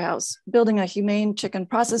Slaughterhouse, Building a Humane Chicken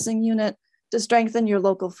Processing Unit to Strengthen Your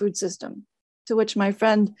Local Food System, to which my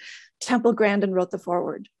friend Temple Grandin wrote the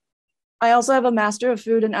foreword. I also have a Master of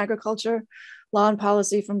Food and Agriculture, Law and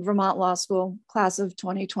Policy from Vermont Law School, class of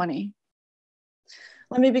 2020.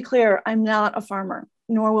 Let me be clear, I'm not a farmer,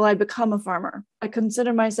 nor will I become a farmer. I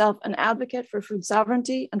consider myself an advocate for food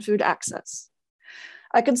sovereignty and food access.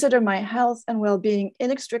 I consider my health and well-being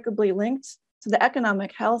inextricably linked to the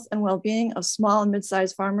economic health and well-being of small and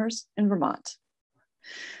mid-sized farmers in Vermont.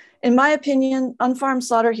 In my opinion, on-farm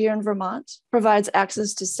slaughter here in Vermont provides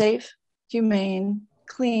access to safe, humane,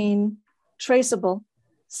 clean, traceable,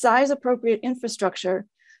 size-appropriate infrastructure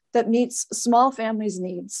that meets small families'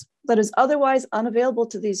 needs, that is otherwise unavailable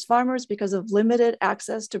to these farmers because of limited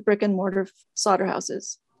access to brick and mortar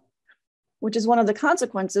slaughterhouses, which is one of the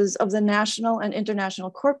consequences of the national and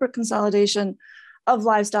international corporate consolidation of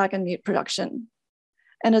livestock and meat production.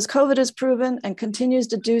 And as COVID has proven and continues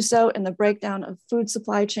to do so in the breakdown of food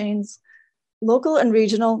supply chains, local and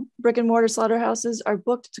regional brick and mortar slaughterhouses are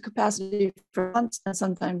booked to capacity for months and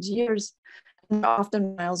sometimes years, and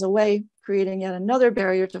often miles away, creating yet another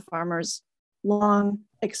barrier to farmers, long,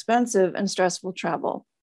 expensive, and stressful travel.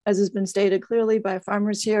 As has been stated clearly by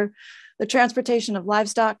farmers here, the transportation of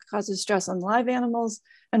livestock causes stress on live animals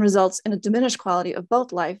and results in a diminished quality of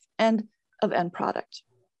both life and of end product.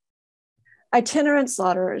 Itinerant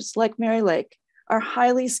slaughterers like Mary Lake are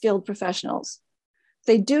highly skilled professionals.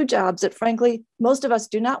 They do jobs that frankly, most of us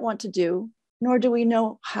do not want to do, nor do we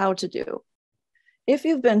know how to do. If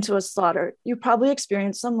you've been to a slaughter, you probably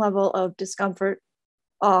experienced some level of discomfort,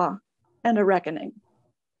 awe, and a reckoning.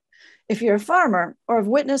 If you're a farmer or have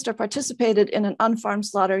witnessed or participated in an unfarmed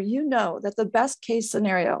slaughter, you know that in the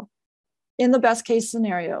best case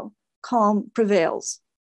scenario, calm prevails.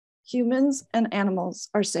 Humans and animals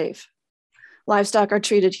are safe. Livestock are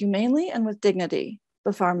treated humanely and with dignity.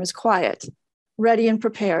 The farm is quiet, ready and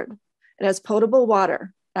prepared. It has potable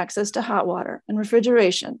water, access to hot water and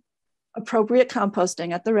refrigeration, appropriate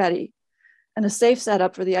composting at the ready, and a safe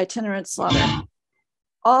setup for the itinerant slaughter.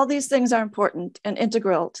 All these things are important and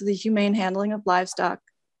integral to the humane handling of livestock,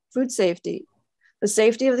 food safety, the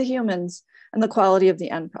safety of the humans, and the quality of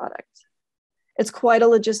the end product. It's quite a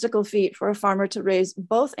logistical feat for a farmer to raise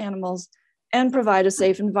both animals and provide a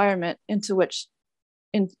safe environment in which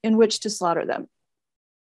to slaughter them.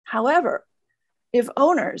 However, if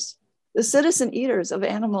owners, the citizen eaters of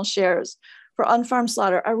animal shares for unfarmed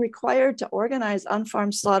slaughter, are required to organize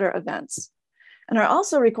unfarmed slaughter events and are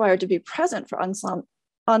also required to be present for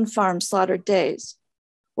unfarmed slaughter days,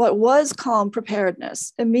 what was calm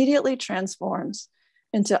preparedness immediately transforms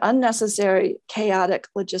into unnecessary, chaotic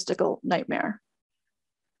logistical nightmare.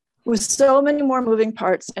 With so many more moving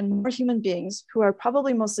parts and more human beings who are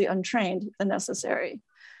probably mostly untrained than necessary.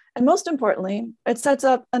 And most importantly, it sets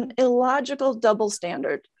up an illogical double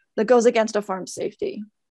standard that goes against a farm's safety,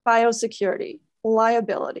 biosecurity,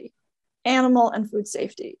 liability, animal and food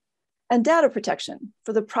safety, and data protection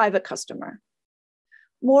for the private customer.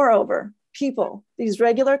 Moreover, people, these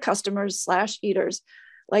regular customers / eaters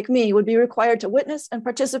like me, would be required to witness and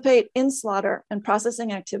participate in slaughter and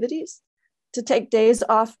processing activities, to take days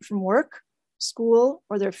off from work, school,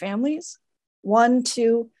 or their families, 1,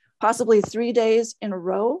 2, possibly 3 days in a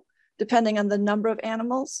row, depending on the number of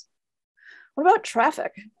animals. What about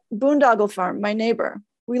traffic? Boondoggle Farm, my neighbor,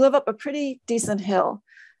 we live up a pretty decent hill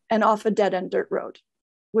and off a dead-end dirt road,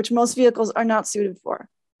 which most vehicles are not suited for.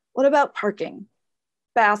 What about parking,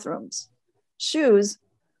 bathrooms, shoes,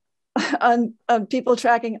 on people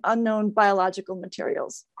tracking unknown biological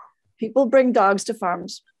materials? People bring dogs to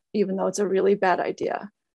farms, even though it's a really bad idea.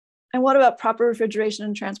 And what about proper refrigeration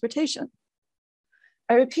and transportation?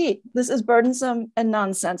 I repeat, this is burdensome and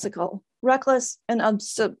nonsensical, reckless and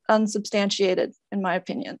unsubstantiated, in my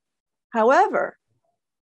opinion. However,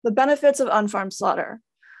 the benefits of unfarmed slaughter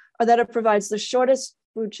are that it provides the shortest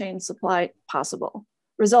food chain supply possible,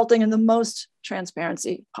 resulting in the most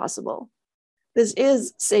transparency possible. This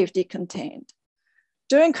is safety contained.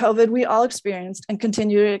 During COVID, we all experienced and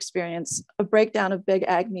continue to experience a breakdown of big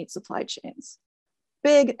ag meat supply chains.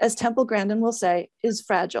 Big, as Temple Grandin will say, is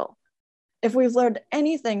fragile. If we've learned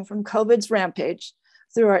anything from COVID's rampage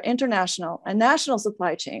through our international and national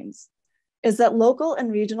supply chains, is that local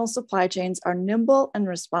and regional supply chains are nimble and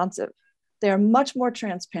responsive. They are much more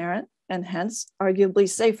transparent and hence arguably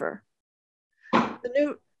safer.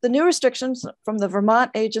 The new restrictions from the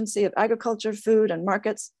Vermont Agency of Agriculture, Food and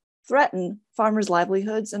Markets threaten farmers'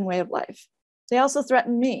 livelihoods and way of life. They also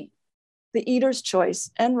threaten me, the eater's choice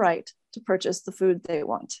and right to purchase the food they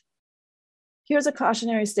want. Here's a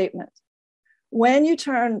cautionary statement. When you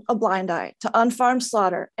turn a blind eye to on-farm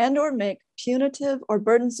slaughter and or make punitive or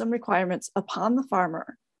burdensome requirements upon the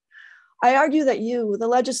farmer, I argue that you, the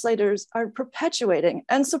legislators, are perpetuating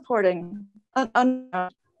and supporting an unfair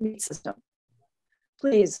meat system.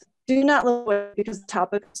 Please do not look away because the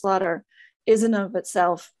topic of slaughter is in of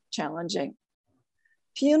itself challenging.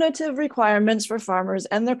 Punitive requirements for farmers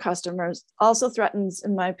and their customers also threatens,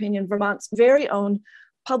 in my opinion, Vermont's very own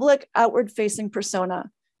public outward-facing persona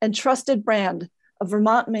and trusted brand of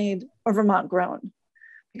Vermont made or Vermont grown.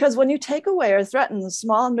 Because when you take away or threaten the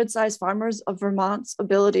small and mid-sized farmers of Vermont's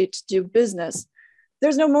ability to do business,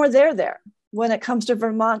 there's no more there when it comes to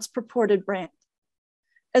Vermont's purported brand.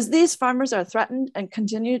 As these farmers are threatened and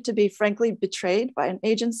continue to be frankly betrayed by an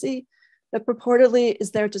agency that purportedly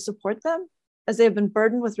is there to support them, as they have been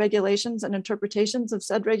burdened with regulations and interpretations of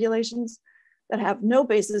said regulations that have no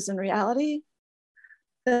basis in reality,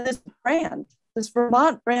 this brand, this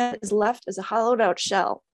Vermont brand is left as a hollowed out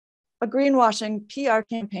shell, a greenwashing PR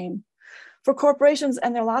campaign for corporations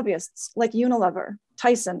and their lobbyists like Unilever,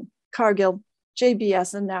 Tyson, Cargill,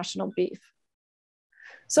 JBS, and National Beef.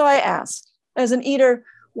 So I ask, as an eater,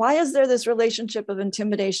 why is there this relationship of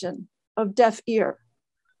intimidation, of deaf ear,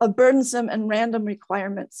 of burdensome and random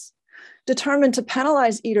requirements, determined to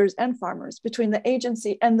penalize eaters and farmers between the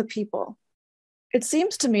agency and the people? It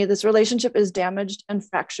seems to me this relationship is damaged and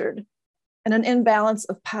fractured, and an imbalance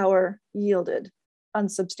of power yielded,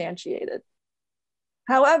 unsubstantiated.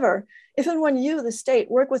 However, if and when you, the state,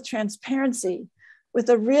 work with transparency, with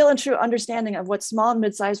a real and true understanding of what small and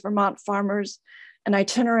mid-sized Vermont farmers and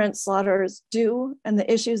itinerant slaughterers do and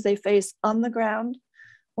the issues they face on the ground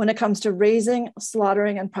when it comes to raising,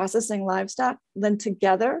 slaughtering, and processing livestock, then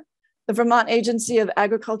together, the Vermont Agency of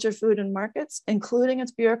Agriculture, Food and Markets, including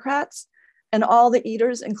its bureaucrats, and all the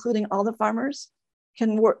eaters, including all the farmers,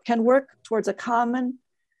 can work towards a common,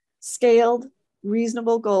 scaled,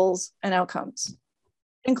 reasonable goals and outcomes.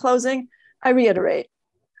 In closing, I reiterate,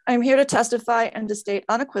 I'm here to testify and to state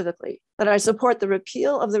unequivocally that I support the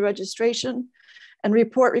repeal of the registration and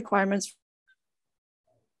report requirements.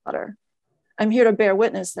 I'm here to bear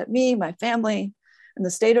witness that me, my family, and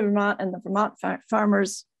the state of Vermont and the Vermont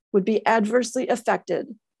farmers would be adversely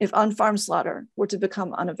affected if on-farm slaughter were to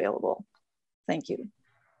become unavailable. Thank you.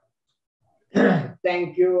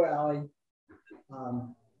 Thank you, Allie.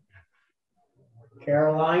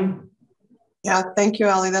 Caroline? Yeah, thank you,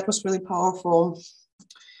 Allie. That was really powerful.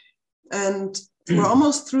 And we're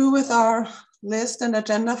almost through with our list and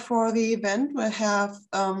agenda for the event. We have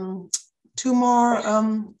two more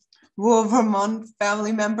rural Vermont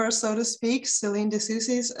family members, so to speak. Celine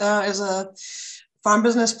DeSoucies is a farm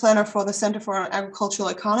business planner for the Center for Agricultural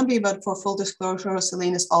Economy, but for full disclosure,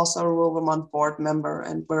 Celine is also a rural Vermont board member,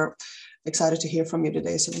 and we're excited to hear from you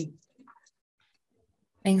today, Celine.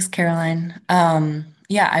 Thanks, Caroline. My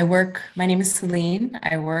name is Celine.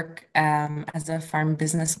 I work as a farm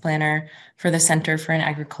business planner for the Center for an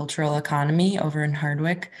Agricultural Economy over in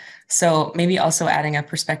Hardwick. So maybe also adding a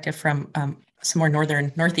perspective from some more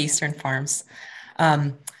northeastern farms.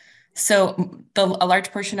 A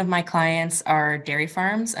large portion of my clients are dairy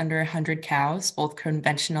farms under 100 cows, both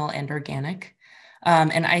conventional and organic.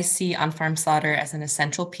 And I see on-farm slaughter as an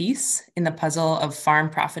essential piece in the puzzle of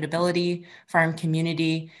farm profitability, farm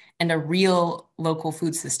community, and a real local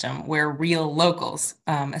food system where real locals,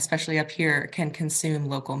 especially up here, can consume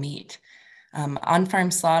local meat.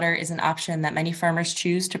 On-farm slaughter is an option that many farmers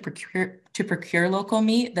choose to procure local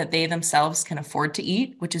meat that they themselves can afford to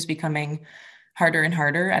eat, which is becoming harder and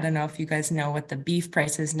harder. I don't know if you guys know what the beef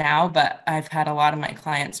price is now, but I've had a lot of my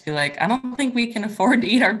clients be like, I don't think we can afford to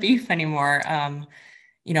eat our beef anymore.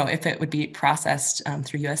 If it would be processed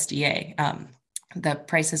through USDA. The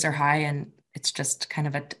prices are high and it's just kind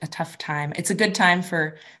of a tough time. It's a good time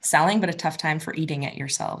for selling, but a tough time for eating it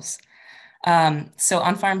yourselves. So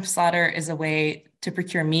on-farm slaughter is a way to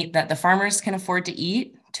procure meat that the farmers can afford to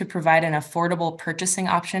eat, to provide an affordable purchasing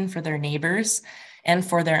option for their neighbors, and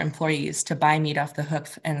for their employees to buy meat off the hook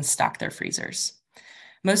and stock their freezers.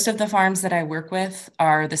 Most of the farms that I work with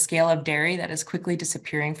are the scale of dairy that is quickly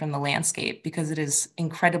disappearing from the landscape because it is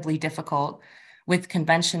incredibly difficult with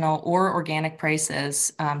conventional or organic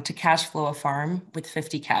prices to cash flow a farm with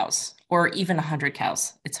 50 cows or even 100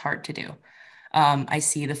 cows. It's hard to do. I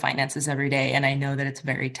see the finances every day and I know that it's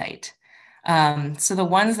very tight. So the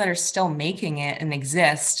ones that are still making it and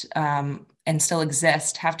exist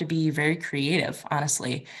have to be very creative,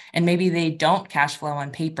 honestly. And maybe they don't cash flow on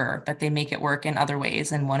paper, but they make it work in other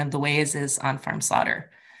ways. And one of the ways is on-farm slaughter.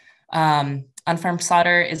 On-farm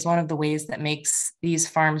slaughter is one of the ways that makes these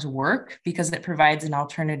farms work because it provides an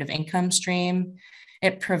alternative income stream.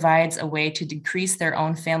 It provides a way to decrease their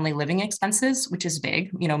own family living expenses, which is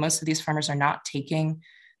big. You know, most of these farmers are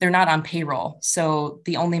they're not on payroll. So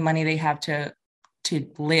the only money they have to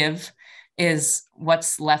live is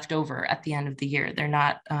what's left over at the end of the year. They're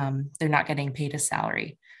not getting paid a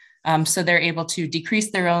salary. So they're able to decrease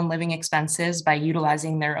their own living expenses by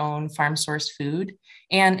utilizing their own farm source food.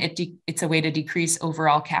 And it's a way to decrease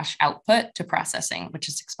overall cash output to processing, which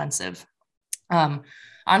is expensive.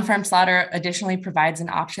 On-farm slaughter additionally provides an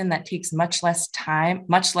option that takes much less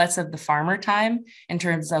of the farmer time in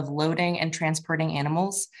terms of loading and transporting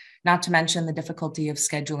animals, not to mention the difficulty of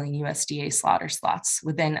scheduling USDA slaughter slots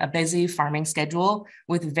within a busy farming schedule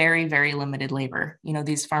with very, very limited labor. You know,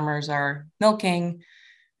 these farmers are milking,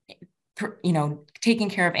 you know,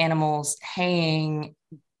 taking care of animals, haying,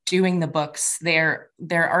 doing the books. They're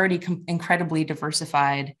already incredibly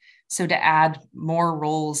diversified. So to add more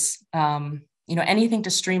roles, you know, anything to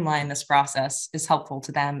streamline this process is helpful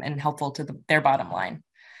to them and helpful to their bottom line.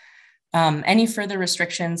 Any further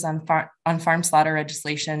restrictions on farm slaughter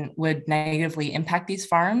legislation would negatively impact these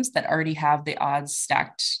farms that already have the odds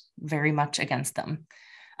stacked very much against them.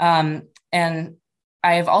 And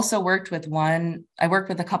I have also worked with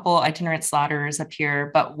a couple itinerant slaughterers up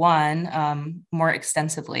here, but one more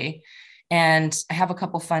extensively. And I have a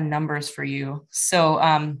couple fun numbers for you.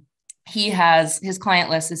 So his client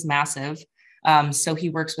list is massive. So he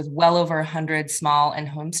works with well over 100 small and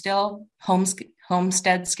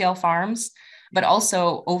homestead scale farms, but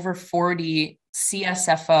also over 40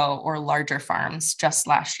 CSFO or larger farms just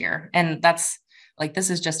last year. And that's like, this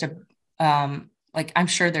is just I'm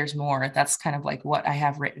sure there's more. That's kind of like what I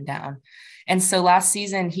have written down. And so last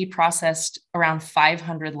season, he processed around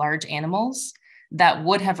 500 large animals that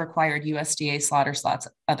would have required USDA slaughter slots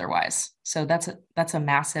otherwise. So that's a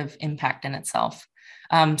massive impact in itself.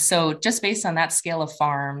 So just based on that scale of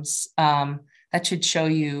farms, that should show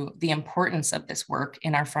you the importance of this work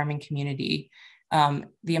in our farming community,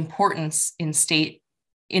 the importance in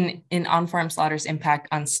on-farm slaughter's impact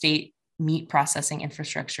on state meat processing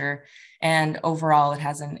infrastructure. And overall, it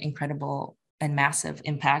has an incredible and massive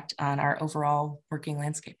impact on our overall working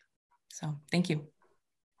landscape. So thank you.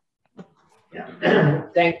 Yeah.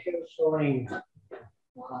 Thank you, Celine.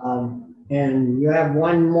 And you have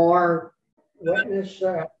one more witness,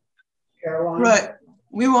 Caroline? Right.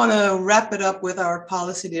 We want to wrap it up with our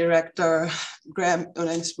policy director, Graham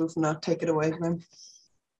Ullensproof. Now take it away, Graham.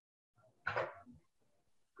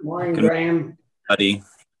 Good morning, Graham. Buddy.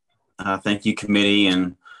 Thank you, committee.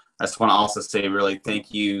 And I just want to also say really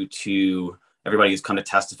thank you to everybody who's come to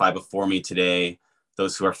testify before me today,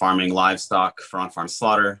 those who are farming livestock for on-farm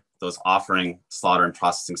slaughter, those offering slaughter and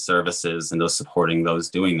processing services, and those supporting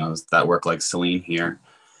those doing that work like Celine here.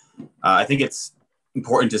 I think it's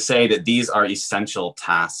important to say that these are essential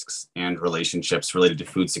tasks and relationships related to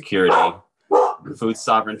food security, food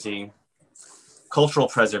sovereignty, cultural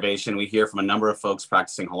preservation. We hear from a number of folks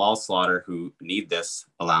practicing halal slaughter who need this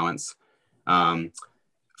allowance,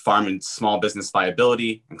 farm and small business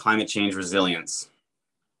viability, and climate change resilience.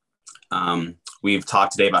 We've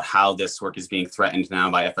talked today about how this work is being threatened now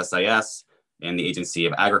by FSIS and the Agency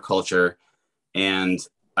of Agriculture. And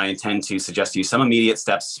I intend to suggest to you some immediate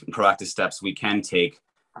steps, proactive steps we can take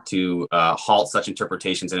to halt such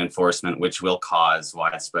interpretations and enforcement, which will cause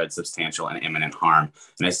widespread, substantial, and imminent harm.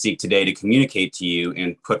 And I seek today to communicate to you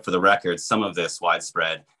and put for the record some of this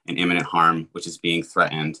widespread and imminent harm, which is being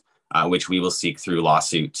threatened, which we will seek through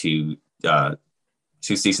lawsuit to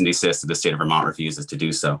cease and desist if the state of Vermont refuses to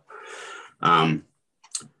do so.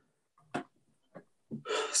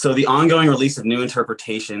 So the ongoing release of new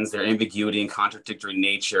interpretations, their ambiguity and contradictory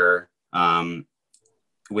nature,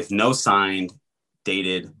 with no signed,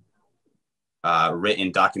 dated,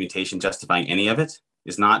 written documentation justifying any of it,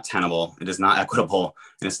 is not tenable, it is not equitable,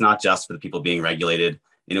 and it's not just for the people being regulated,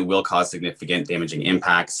 and it will cause significant damaging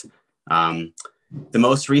impacts. The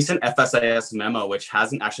most recent FSIS memo, which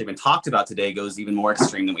hasn't actually been talked about today, goes even more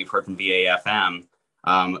extreme than we've heard from VAFM,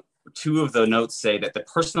 two of the notes say that the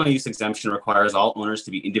personal use exemption requires all owners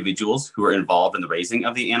to be individuals who are involved in the raising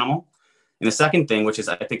of the animal. And the second thing, which is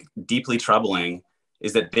I think deeply troubling,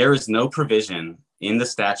 is that there is no provision in the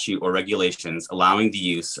statute or regulations allowing the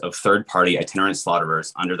use of third-party itinerant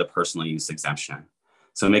slaughterers under the personal use exemption.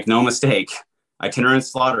 So make no mistake, itinerant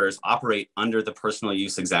slaughterers operate under the personal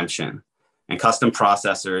use exemption, and custom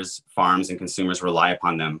processors, farms, and consumers rely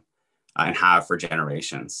upon them and have for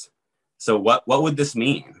generations. So what would this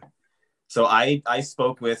mean? So I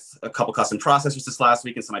spoke with a couple custom processors this last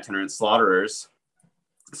week and some itinerant slaughterers.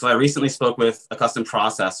 So I recently spoke with a custom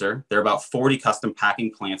processor. There are about 40 custom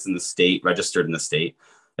packing plants in the state, registered in the state.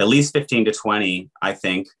 At least 15 to 20, I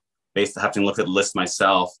think, based on having looked at the list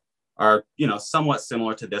myself, are somewhat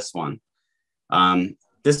similar to this one.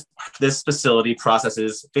 This facility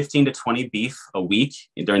processes 15 to 20 beef a week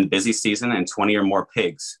during the busy season and 20 or more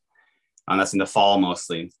pigs. That's in the fall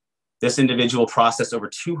mostly. This individual processed over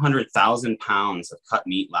 200,000 pounds of cut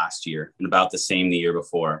meat last year and about the same the year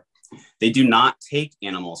before. They do not take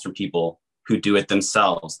animals from people who do it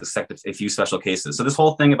themselves, except a few special cases. So this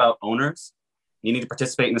whole thing about owners needing to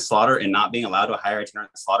participate in the slaughter and not being allowed to hire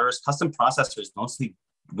itinerant slaughterers, custom processors mostly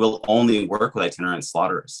will only work with itinerant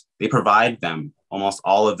slaughterers. They provide them almost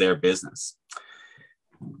all of their business.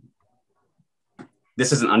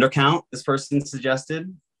 This is an undercount, this person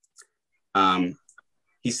suggested.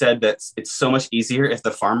 He said that it's so much easier if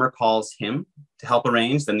the farmer calls him to help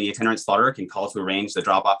arrange than the itinerant slaughterer can call to arrange the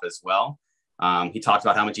drop off as well. He talked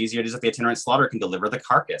about how much easier it is if the itinerant slaughterer can deliver the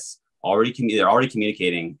carcass. They're already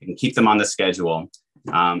communicating, you can keep them on the schedule.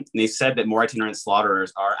 And they said that more itinerant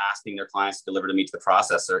slaughterers are asking their clients to deliver the meat to the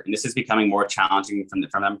processor. And this is becoming more challenging from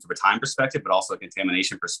them from a time perspective, but also a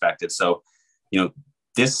contamination perspective. So,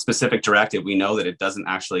 this specific directive, we know that it doesn't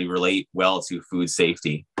actually relate well to food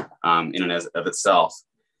safety in and of itself.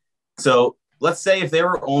 So let's say if there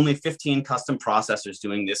were only 15 custom processors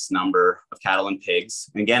doing this number of cattle and pigs,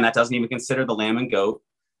 and again, that doesn't even consider the lamb and goat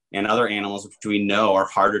and other animals, which we know are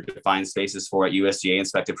harder to find spaces for at USDA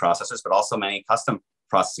inspected processors, but also many custom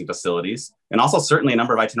processing facilities. And also certainly a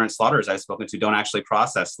number of itinerant slaughterers I've spoken to don't actually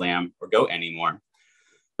process lamb or goat anymore.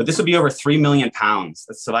 But this would be over 3 million pounds.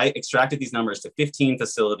 So I extracted these numbers to 15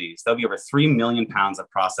 facilities. That'll be over 3 million pounds of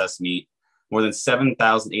processed meat, more than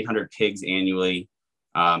 7,800 pigs annually,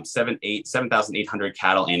 7,800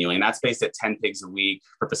 cattle annually. And that's based at 10 pigs a week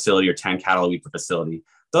per facility or 10 cattle a week per facility.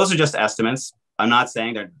 Those are just estimates. I'm not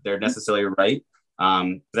saying they're necessarily right.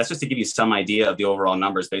 But that's just to give you some idea of the overall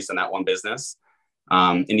numbers based on that one business.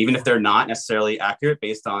 And even if they're not necessarily accurate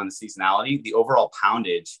based on seasonality, the overall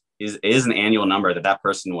poundage is an annual number that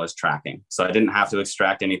person was tracking. So I didn't have to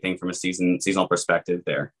extract anything from a seasonal perspective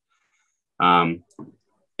there. And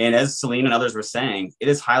as Celine and others were saying, it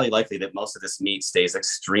is highly likely that most of this meat stays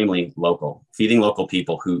extremely local, feeding local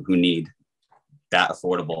people who need that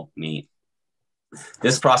affordable meat.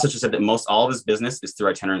 This processor said that most all of his business is through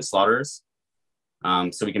itinerant slaughterers.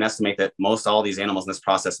 So we can estimate that most all these animals in this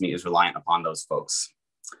processed meat is reliant upon those folks.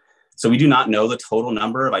 So we do not know the total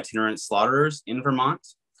number of itinerant slaughterers in Vermont.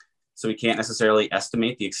 So we can't necessarily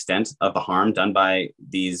estimate the extent of the harm done by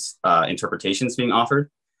these interpretations being offered.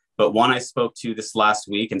 But one I spoke to this last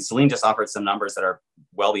week, and Celine just offered some numbers that are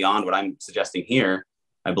well beyond what I'm suggesting here,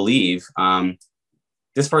 I believe.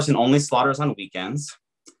 This person only slaughters on weekends.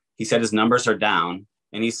 He said his numbers are down,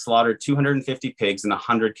 and he slaughtered 250 pigs and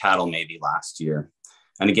 100 cattle maybe last year.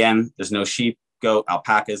 And again, there's no sheep, goat,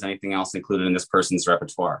 alpacas, anything else included in this person's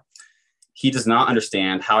repertoire. He does not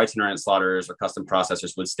understand how itinerant slaughterers or custom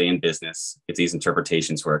processors would stay in business if these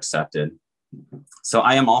interpretations were accepted. So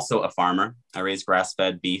I am also a farmer. I raise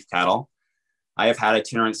grass-fed beef cattle. I have had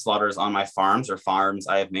itinerant slaughterers on my farms or farms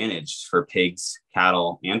I have managed for pigs,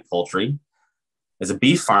 cattle, and poultry. As a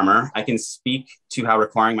beef farmer, I can speak to how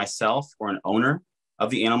requiring myself or an owner of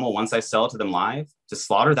the animal once I sell it to them live to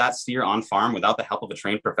slaughter that steer on farm without the help of a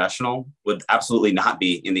trained professional would absolutely not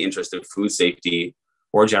be in the interest of food safety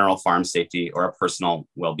or general farm safety or a personal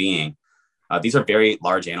well-being. These are very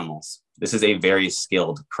large animals. This is a very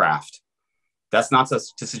skilled craft. That's not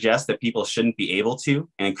to suggest that people shouldn't be able to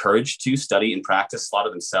and encouraged to study and practice slaughter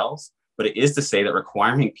themselves, but it is to say that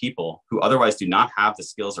requiring people who otherwise do not have the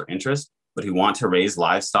skills or interest, but who want to raise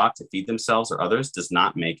livestock to feed themselves or others does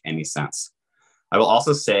not make any sense. I will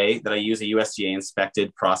also say that I use a USDA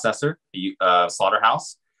inspected processor,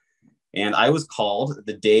 slaughterhouse, and I was called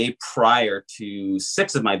the day prior to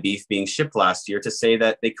 6 of my beef being shipped last year to say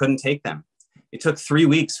that they couldn't take them. It took 3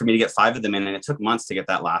 weeks for me to get 5 of them in, and it took months to get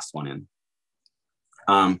that last one in.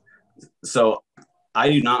 So I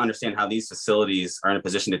do not understand how these facilities are in a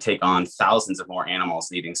position to take on thousands of more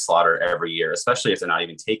animals needing slaughter every year, especially if they're not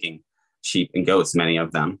even taking sheep and goats, many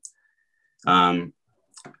of them.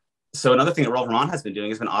 So another thing that rural Vermont has been doing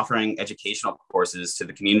has been offering educational courses to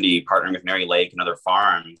the community, partnering with Mary Lake and other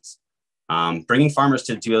farms, bringing farmers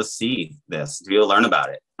to be able to see this, to be able to learn about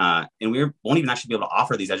it. And we won't even actually be able to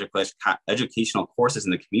offer these educational courses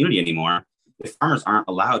in the community anymore if farmers aren't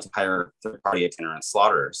allowed to hire third-party itinerant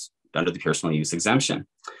slaughterers under the personal use exemption.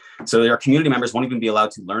 So our community members won't even be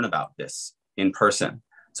allowed to learn about this in person.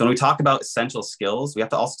 So when we talk about essential skills, we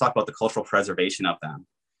have to also talk about the cultural preservation of them,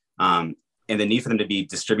 and the need for them to be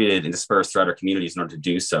distributed and dispersed throughout our communities in order to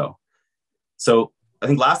do so. So I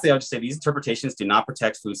think lastly, I would just say these interpretations do not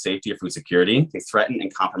protect food safety or food security. They threaten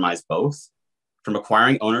and compromise both. From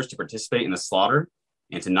requiring owners to participate in the slaughter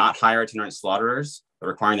and to not hire itinerant slaughterers, but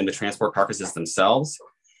requiring them to transport carcasses themselves.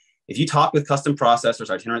 If you talk with custom processors,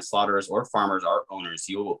 itinerant slaughterers, or farmers or owners,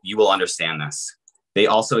 you will understand this. This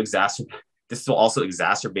will also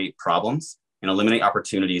exacerbate problems and eliminate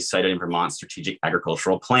opportunities cited in Vermont's strategic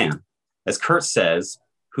agricultural plan. As Kurt says,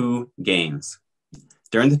 who gains?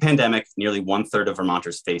 During the pandemic, nearly 1/3 of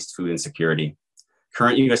Vermonters faced food insecurity.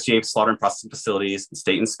 Current USDA slaughter and processing facilities and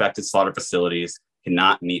state-inspected slaughter facilities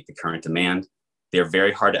cannot meet the current demand. They are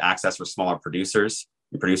very hard to access for smaller producers,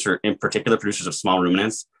 in particular producers of small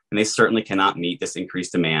ruminants, and they certainly cannot meet this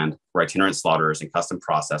increased demand where itinerant slaughterers and custom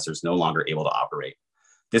processors no longer able to operate.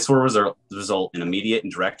 This will result in immediate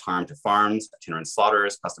and direct harm to farms, itinerant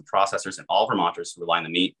slaughterers, custom processors, and all Vermonters who rely on the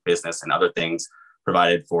meat, business, and other things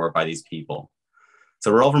provided for by these people.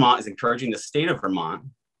 So rural Vermont is encouraging the state of Vermont,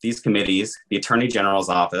 these committees, the Attorney General's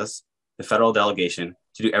office, the federal delegation,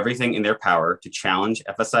 to do everything in their power to challenge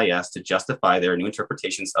FSIS to justify their new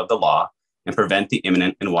interpretations of the law and prevent the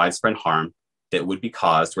imminent and widespread harm that would be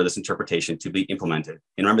caused were this interpretation to be implemented.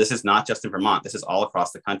 And remember, this is not just in Vermont, this is all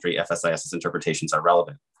across the country. FSIS's interpretations are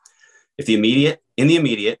relevant. In the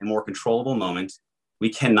immediate and more controllable moment, we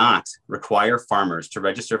cannot require farmers to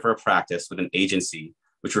register for a practice with an agency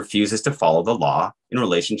which refuses to follow the law in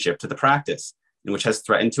relationship to the practice, and which has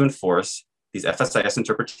threatened to enforce these FSIS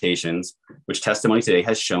interpretations, which testimony today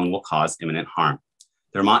has shown will cause imminent harm.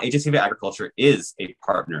 The Vermont Agency of Agriculture is a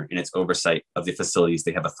partner in its oversight of the facilities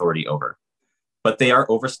they have authority over. But they are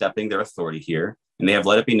overstepping their authority here, and they have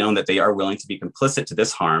let it be known that they are willing to be complicit to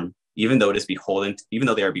this harm, even though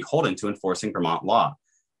they are beholden to enforcing Vermont law,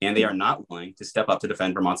 and they are not willing to step up to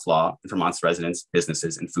defend Vermont's law and Vermont's residents,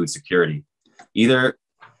 businesses, and food security.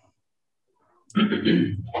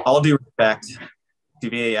 All due respect to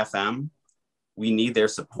VAFM, we need their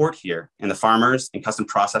support here, and the farmers and custom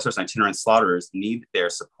processors and itinerant slaughterers need their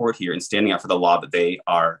support here in standing up for the law that they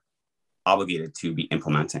are obligated to be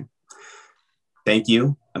implementing. Thank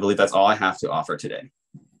you. I believe that's all I have to offer today.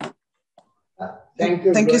 Thank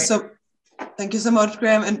you. Thank you so much,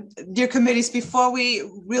 Graham. And dear committees, before we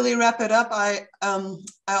really wrap it up, I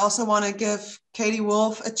also want to give Katie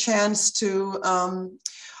Wolf a chance to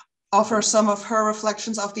offer some of her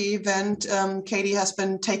reflections of the event. Katie has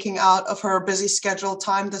been taking out of her busy schedule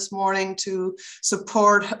time this morning to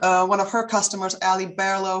support one of her customers, Ali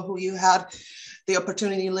Barlow, who you had the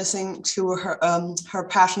opportunity listening to her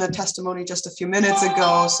passionate testimony just a few minutes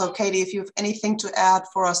ago. So Katie, if you have anything to add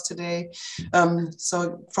for us today,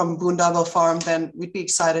 so from Boondoggle Farm, then we'd be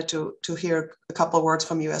excited to hear a couple of words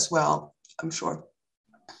from you as well, I'm sure.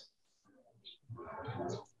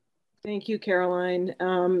 Thank you, Caroline.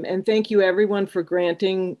 And thank you everyone for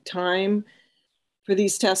granting time for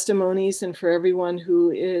these testimonies and for everyone who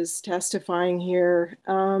is testifying here.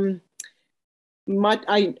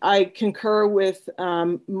 I concur with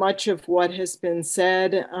much of what has been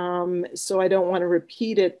said, so I don't want to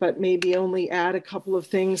repeat it, but maybe only add a couple of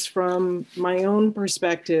things from my own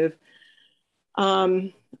perspective.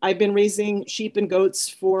 I've been raising sheep and goats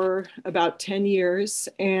for about 10 years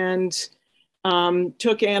and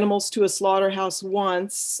took animals to a slaughterhouse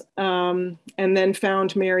once and then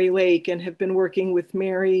found Mary Lake and have been working with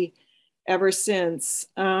Mary ever since.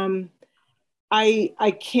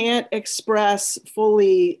 I can't express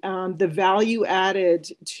fully the value added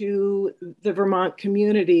to the Vermont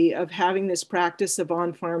community of having this practice of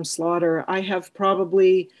on-farm slaughter. I have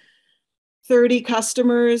probably 30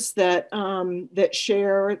 customers that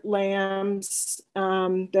share lambs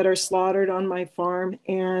that are slaughtered on my farm,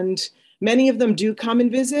 and many of them do come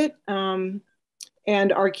and visit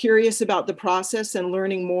and are curious about the process and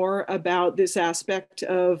learning more about this aspect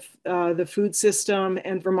of the food system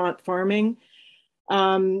and Vermont farming.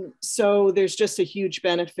 So there's just a huge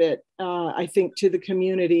benefit, I think, to the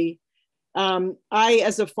community. I,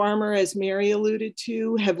 as a farmer, as Mary alluded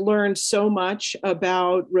to, have learned so much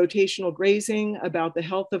about rotational grazing, about the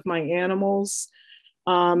health of my animals,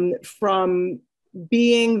 from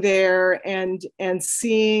being there and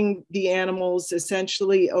seeing the animals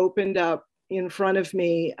essentially opened up in front of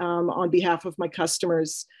me on behalf of my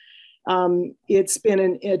customers. It's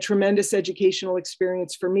been a tremendous educational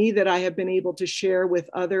experience for me that I have been able to share with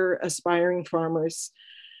other aspiring farmers.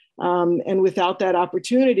 And without that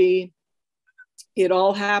opportunity, it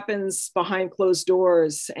all happens behind closed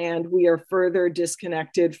doors, and we are further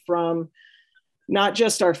disconnected from not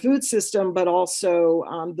just our food system, but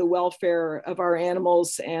also the welfare of our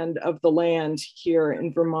animals and of the land here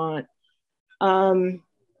in Vermont.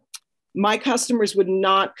 My customers would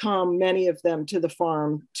not come, many of them, to the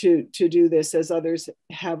farm to do this, as others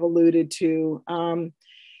have alluded to.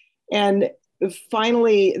 And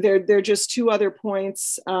finally, there are just two other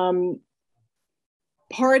points. Part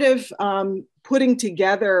of putting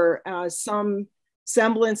together some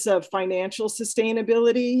semblance of financial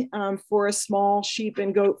sustainability for a small sheep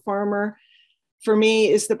and goat farmer, for me,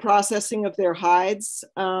 is the processing of their hides.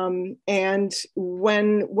 And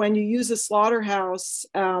when you use a slaughterhouse,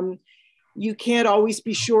 you can't always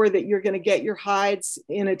be sure that you're going to get your hides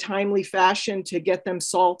in a timely fashion to get them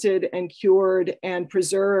salted and cured and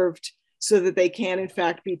preserved so that they can in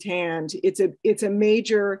fact be tanned. It's a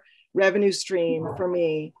major revenue stream for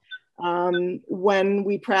me. When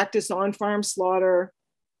we practice on-farm slaughter,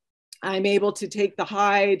 I'm able to take the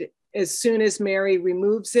hide as soon as Mary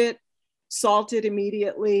removes it, salt it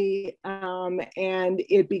immediately, and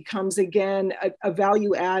it becomes again a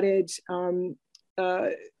value-added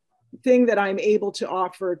thing that I'm able to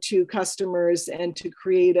offer to customers and to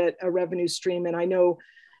create a revenue stream. And I know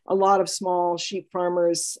a lot of small sheep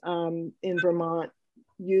farmers in Vermont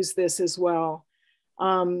use this as well.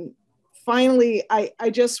 Finally, I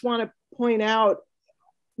just want to point out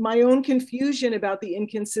my own confusion about the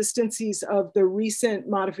inconsistencies of the recent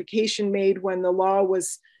modification made when the law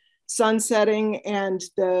was sunsetting and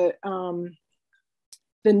the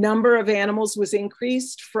number of animals was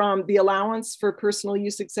increased from the allowance for personal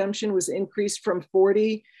use exemption was increased from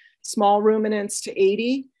 40 small ruminants to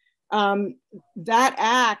 80. That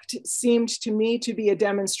act seemed to me to be a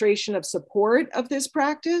demonstration of support of this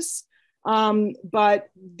practice. But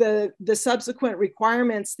the subsequent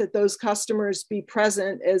requirements that those customers be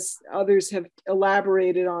present, as others have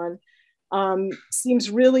elaborated on, seems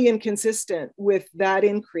really inconsistent with that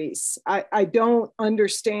increase. I don't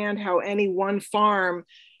understand how any one farm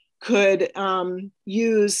could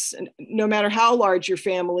use, no matter how large your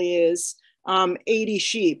family is, 80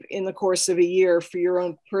 sheep in the course of a year for your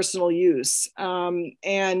own personal use.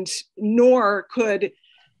 And nor could,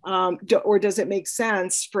 or does it make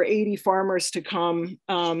sense for 80 farmers to come,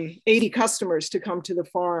 80 customers to come to the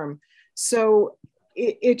farm? So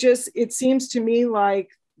it seems to me like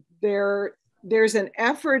there's an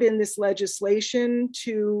effort in this legislation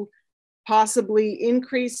to possibly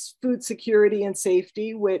increase food security and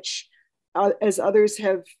safety, which, as others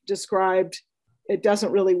have described, it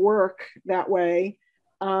doesn't really work that way.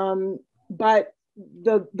 But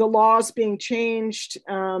the laws being changed,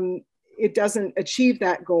 it doesn't achieve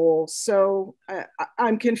that goal. So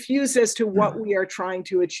I'm confused as to what we are trying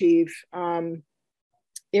to achieve.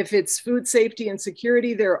 If it's food safety and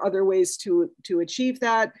security, there are other ways to achieve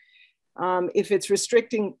that. If it's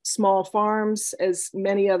restricting small farms, as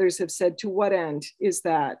many others have said, to what end is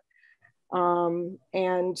that? You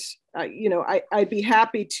know, I'd be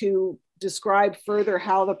happy to describe further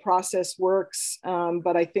how the process works,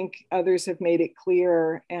 but I think others have made it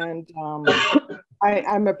clear, and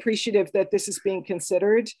I'm appreciative that this is being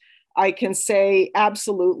considered. I can say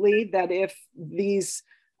absolutely that if these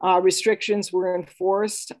restrictions were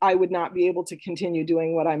enforced, I would not be able to continue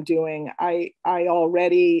doing what I'm doing. I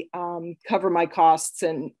already cover my costs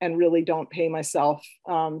and really don't pay myself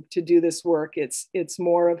to do this work. It's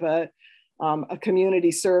more of a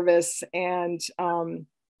community service, and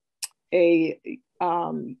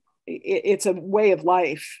it's a way of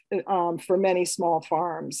life for many small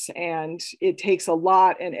farms, and it takes a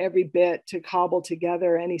lot and every bit to cobble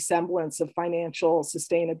together any semblance of financial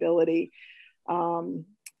sustainability.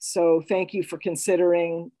 So thank you for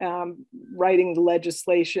considering writing the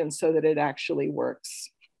legislation so that it actually works.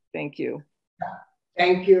 Thank you.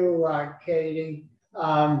 Thank you, Katie.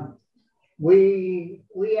 We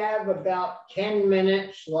have about 10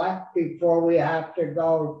 minutes left before we have to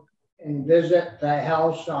go and visit the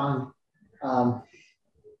house on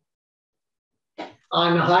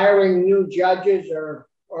hiring new judges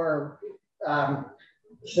or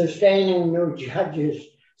sustaining new judges.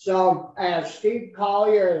 So Steve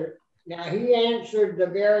Collier, now he answered the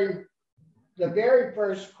very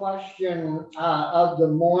first question of the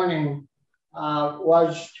morning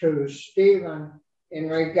was to Stephen in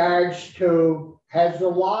regards to, has the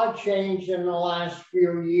law changed in the last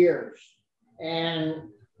few years? And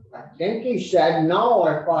I think he said no,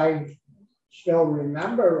 if I still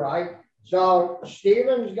remember right. So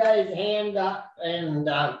Stephen's got his hand up, and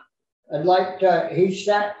I'd like to, he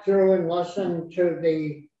sat through and listened to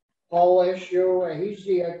the whole issue. He's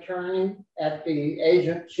the attorney at the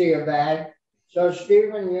Agency of Ag. So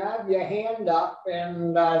Stephen, you have your hand up,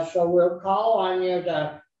 and so we'll call on you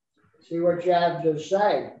to see what you have to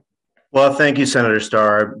say. Well, thank you, Senator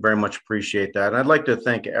Starr. I very much appreciate that. And I'd like to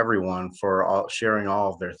thank everyone for sharing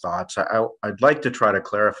all of their thoughts. I'd like to try to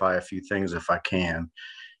clarify a few things if I can.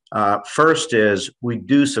 First is we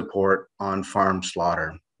do support on-farm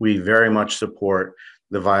slaughter. We very much support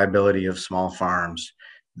the viability of small farms.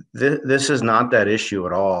 This is not that issue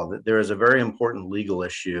at all. There is a very important legal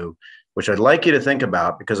issue, which I'd like you to think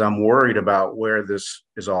about, because I'm worried about where this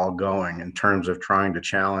is all going in terms of trying to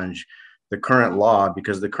challenge the current law,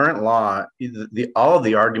 because the current law, all of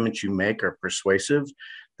the arguments you make are persuasive.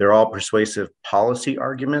 They're all persuasive policy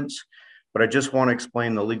arguments, but I just want to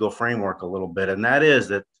explain the legal framework a little bit. And that is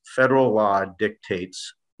that federal law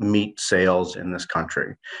dictates meat sales in this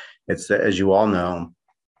country. It's, as you all know,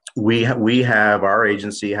 our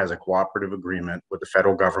agency has a cooperative agreement with the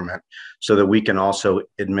federal government so that we can also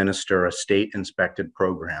administer a state inspected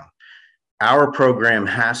program. Our program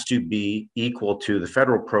has to be equal to the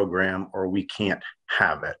federal program or we can't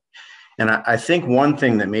have it. And I think one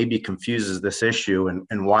thing that maybe confuses this issue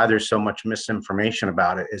and why there's so much misinformation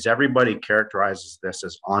about it is everybody characterizes this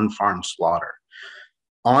as on-farm slaughter.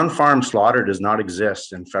 On-farm slaughter does not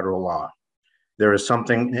exist in federal law. There is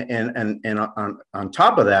something, and on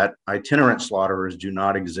top of that, itinerant slaughterers do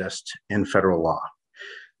not exist in federal law.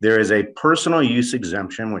 There is a personal use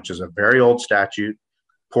exemption, which is a very old statute,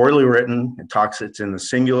 poorly written. It's in the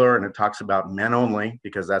singular, and it talks about men only,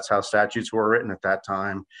 because that's how statutes were written at that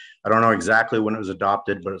time. I don't know exactly when it was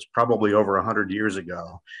adopted, but it's probably over 100 years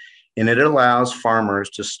ago. And it allows farmers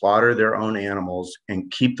to slaughter their own animals and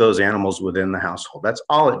keep those animals within the household. That's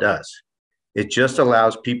all it does. It just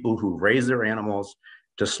allows people who raise their animals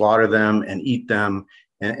to slaughter them and eat them,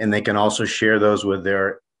 and they can also share those with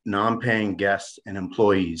their non-paying guests and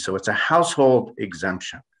employees. So it's a household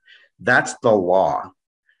exemption. That's the law.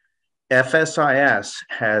 FSIS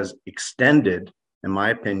has extended, in my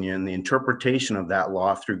opinion, the interpretation of that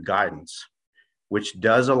law through guidance, which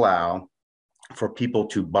does allow for people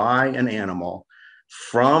to buy an animal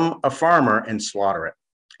from a farmer and slaughter it.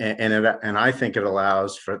 And I think it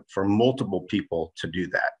allows for multiple people to do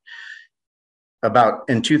that. About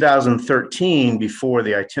in 2013, before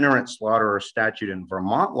the itinerant slaughterer statute in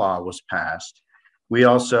Vermont law was passed, we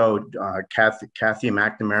also, Kathy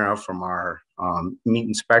McNamara from our meat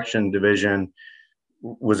inspection division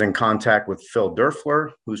was in contact with Phil Durfler,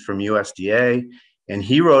 who's from USDA, and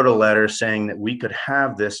he wrote a letter saying that we could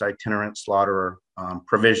have this itinerant slaughterer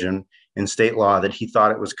provision in state law, that he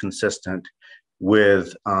thought it was consistent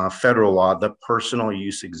with federal law, the personal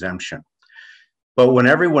use exemption. But when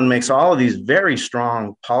everyone makes all of these very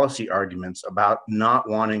strong policy arguments about not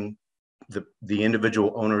wanting the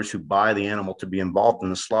individual owners who buy the animal to be involved in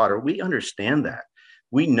the slaughter, we understand that.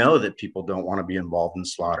 We know that people don't want to be involved in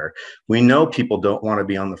slaughter. We know people don't want to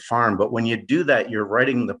be on the farm, but when you do that, you're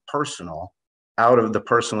writing the personal out of the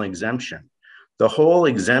personal exemption. The whole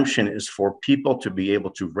exemption is for people to be able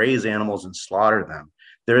to raise animals and slaughter them.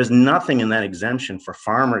 There is nothing in that exemption for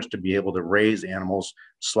farmers to be able to raise animals,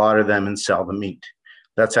 slaughter them, and sell the meat.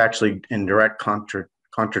 That's actually in direct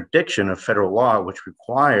contradiction of federal law, which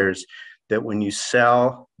requires that when you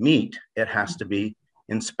sell meat, it has to be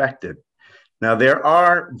inspected. Now, there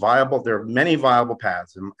are many viable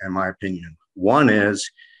paths, in my opinion. One is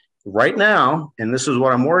right now, and this is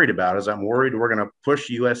what I'm worried about, is I'm worried we're going to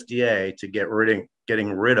push USDA to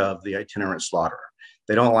getting rid of the itinerant slaughterer.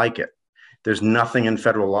 They don't like it. There's nothing in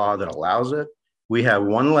federal law that allows it. We have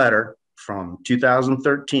one letter from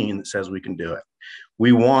 2013 that says we can do it.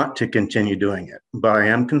 We want to continue doing it, but I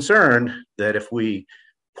am concerned that if we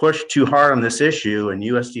push too hard on this issue and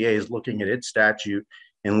USDA is looking at its statute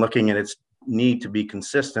and looking at its need to be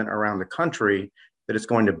consistent around the country, that it's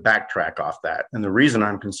going to backtrack off that. And the reason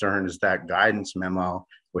I'm concerned is that guidance memo,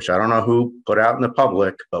 which I don't know who put out in the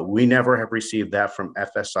public, but we never have received that from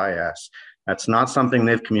FSIS. That's not something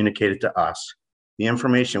they've communicated to us. The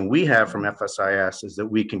information we have from FSIS is that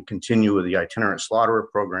we can continue with the itinerant slaughterer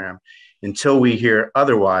program until we hear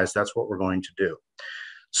otherwise. That's what we're going to do.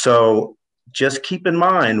 So just keep in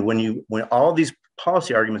mind when all these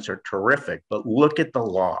policy arguments are terrific, but look at the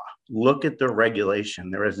law, look at the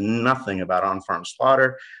regulation. There is nothing about on-farm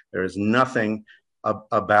slaughter. There is nothing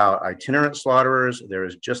about itinerant slaughterers. There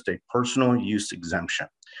is just a personal use exemption.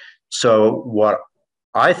 So what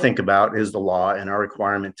I think about is the law and our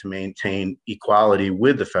requirement to maintain equality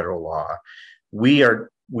with the federal law. We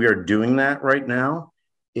are we are doing that right now.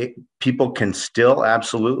 People can still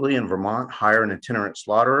absolutely in Vermont hire an itinerant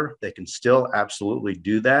slaughterer. They can still absolutely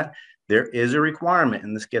do that. There is a requirement,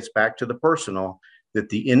 and this gets back to the personal, that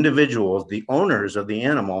the individuals, the owners of the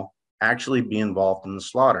animal, actually be involved in the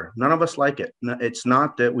slaughter. None of us like it. It's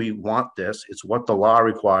not that we want this, it's what the law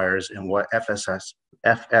requires and what FSIS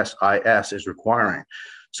is requiring.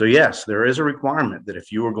 So yes, there is a requirement that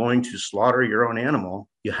if you are going to slaughter your own animal,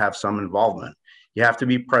 you have some involvement. You have to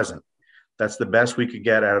be present. That's the best we could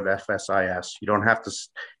get out of FSIS. You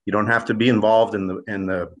don't have to be involved in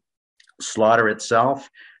the slaughter itself.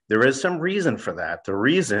 There is some reason for that. The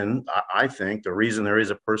reason, I think, the reason there is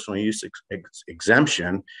a personal use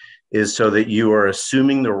exemption is so that you are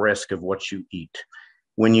assuming the risk of what you eat.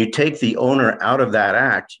 When you take the owner out of that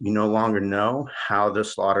act, you no longer know how the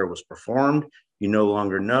slaughter was performed. You no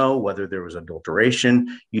longer know whether there was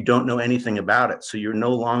adulteration. You don't know anything about it. So you're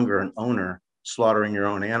no longer an owner slaughtering your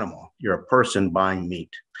own animal. You're a person buying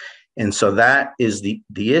meat. And so that is the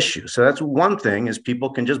issue. So that's one thing, is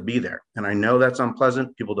people can just be there. And I know that's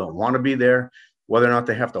unpleasant. People don't want to be there. Whether or not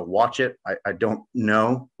they have to watch it, I don't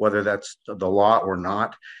know whether that's the law or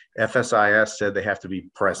not. FSIS said they have to be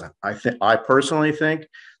present. I personally think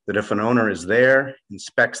that if an owner is there,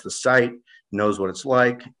 inspects the site, knows what it's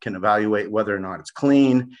like, can evaluate whether or not it's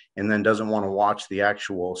clean, and then doesn't want to watch the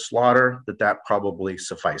actual slaughter, that probably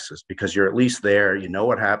suffices, because you're at least there, you know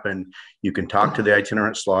what happened, you can talk to the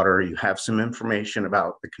itinerant slaughterer, you have some information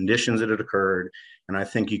about the conditions that had occurred, and I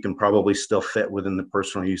think you can probably still fit within the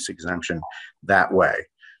personal use exemption that way.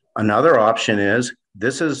 Another option is,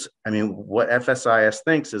 what FSIS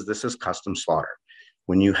thinks is this is custom slaughter.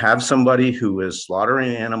 When you have somebody who is slaughtering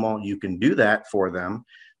an animal, you can do that for them,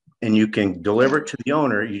 and you can deliver it to the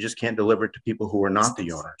owner. You just can't deliver it to people who are not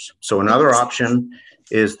the owners. So another option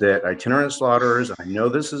is that itinerant slaughterers, I know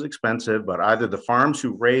this is expensive, but either the farms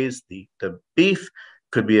who raise the beef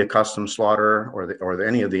could be a custom slaughterer, or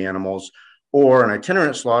any of the animals, or an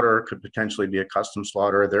itinerant slaughterer could potentially be a custom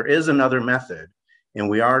slaughterer. There is another method, and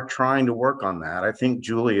we are trying to work on that. I think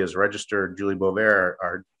Julie is registered, Julie Bovair,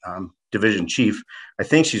 our division chief, I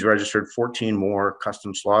think she's registered 14 more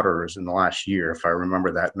custom slaughterers in the last year, if I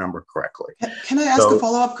remember that number correctly. Can I ask a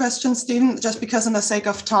follow-up question, Stephen, just because in the sake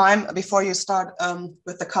of time, before you start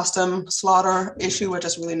with the custom slaughter issue, which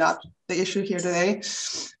is really not the issue here today.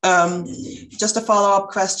 Just a follow-up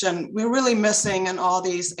question. We're really missing in all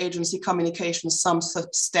these agency communications some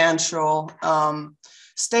substantial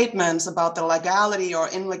statements about the legality or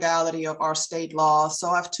illegality of our state law. So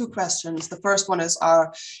I have two questions. The first one is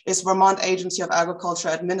Vermont Agency of Agriculture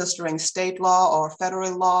administering state law or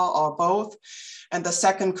federal law or both? And the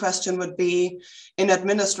second question would be, in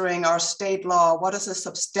administering our state law, what is a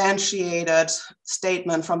substantiated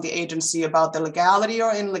statement from the agency about the legality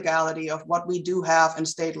or illegality of what we do have in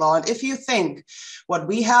state law? And if you think what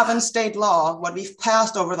we have in state law, what we've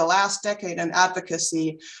passed over the last decade in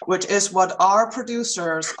advocacy, which is what our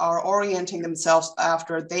producers are orienting themselves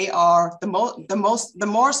after, they are the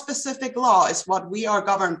more specific law is what we are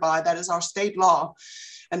governed by, that is our state law.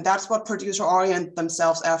 And that's what producers orient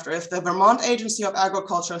themselves after. If the Vermont Agency of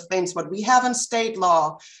Agriculture thinks what we have in state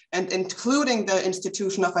law, and including the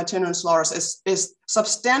institution of itinerant slaughters, is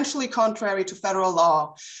substantially contrary to federal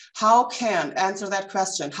law, answer that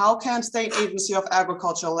question, how can State Agency of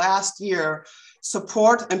Agriculture last year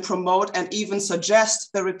support and promote and even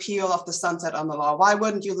suggest the repeal of the sunset on the law? Why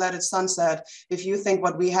wouldn't you let it sunset if you think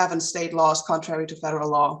what we have in state law is contrary to federal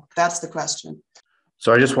law? That's the question.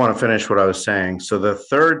 So I just want to finish what I was saying. So the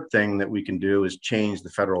third thing that we can do is change the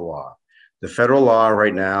federal law. The federal law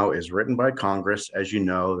right now is written by Congress. As you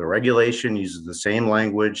know, the regulation uses the same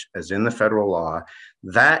language as in the federal law.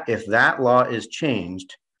 If that law is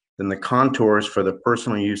changed, then the contours for the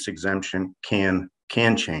personal use exemption can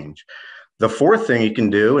change. The fourth thing you can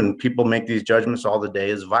do, and people make these judgments all the day,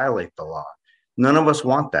 is violate the law. None of us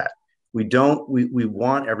want that. We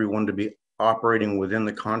want everyone to be operating within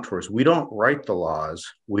the contours. We don't write the laws.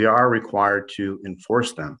 We are required to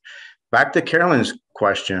enforce them. Back to Carolyn's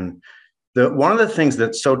question, one of the things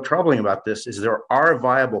that's so troubling about this is there are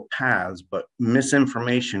viable paths, but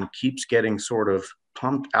misinformation keeps getting sort of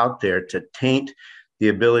pumped out there to taint the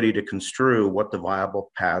ability to construe what the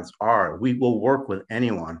viable paths are. We will work with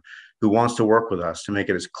anyone who wants to work with us to make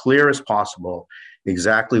it as clear as possible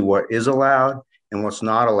exactly what is allowed and what's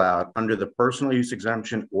not allowed under the personal use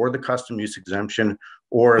exemption or the custom use exemption,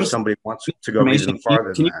 or if somebody wants to go even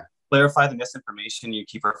farther than that. Clarify the misinformation you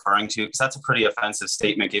keep referring to, because that's a pretty offensive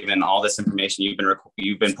statement given all this information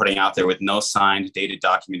you've been putting out there with no signed, dated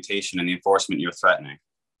documentation and the enforcement you're threatening.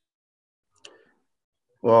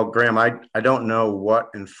 Well, Graham, I don't know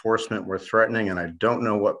what enforcement we're threatening, and I don't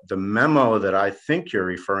know what the memo that I think you're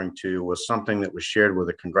referring to was something that was shared with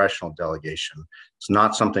a congressional delegation. It's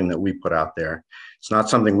not something that we put out there. It's not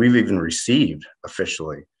something we've even received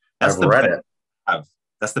officially. I've read it.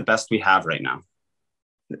 That's the best we have right now.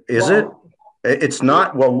 Is it? It's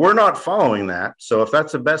not. Well, we're not following that. So if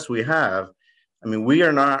that's the best we have, I mean, we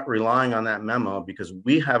are not relying on that memo because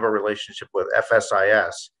we have a relationship with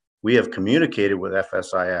FSIS. We have communicated with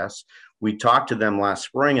FSIS. We talked to them last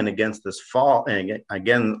spring and against this fall, and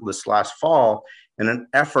again this last fall, in an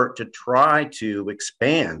effort to try to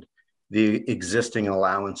expand the existing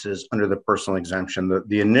allowances under the personal exemption.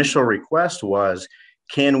 The initial request was,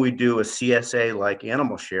 can we do a CSA like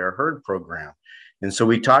animal share herd program? And so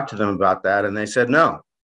we talked to them about that, and they said no,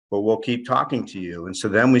 but we'll keep talking to you. And so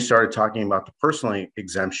then we started talking about the personal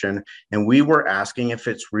exemption, and we were asking if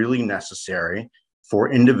it's really necessary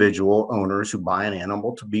for individual owners who buy an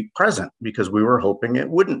animal to be present, because we were hoping it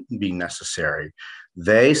wouldn't be necessary.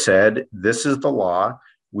 They said, this is the law.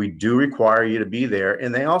 We do require you to be there.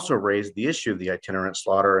 And they also raised the issue of the itinerant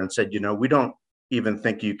slaughter and said, you know, we don't even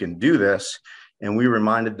think you can do this. And we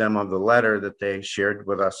reminded them of the letter that they shared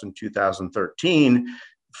with us in 2013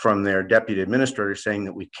 from their deputy administrator saying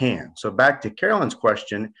that we can. So back to Carolyn's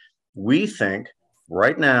question, we think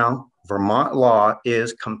right now, Vermont law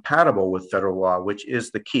is compatible with federal law, which is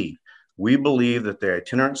the key. We believe that the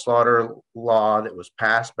itinerant slaughter law that was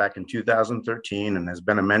passed back in 2013 and has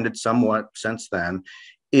been amended somewhat since then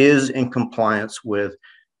is in compliance with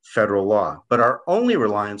federal law. But our only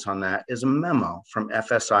reliance on that is a memo from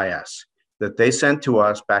FSIS that they sent to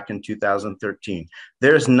us back in 2013.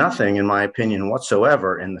 There's nothing, in my opinion,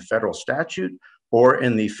 whatsoever in the federal statute or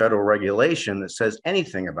in the federal regulation that says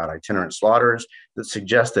anything about itinerant slaughters that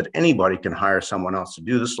suggests that anybody can hire someone else to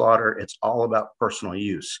do the slaughter. It's all about personal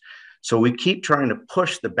use. So we keep trying to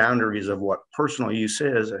push the boundaries of what personal use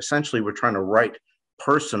is. Essentially, we're trying to write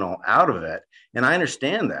personal out of it. And I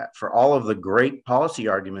understand that for all of the great policy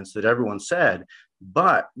arguments that everyone said,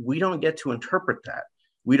 but we don't get to interpret that.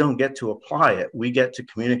 We don't get to apply it. We get to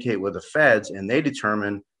communicate with the feds, and they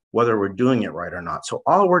determine whether we're doing it right or not. So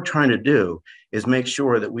all we're trying to do is make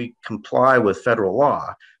sure that we comply with federal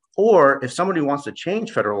law. Or if somebody wants to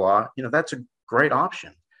change federal law, you know, that's a great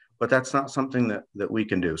option, but that's not something that we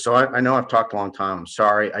can do. So I know I've talked a long time. I'm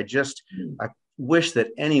sorry. I wish that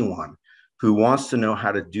anyone who wants to know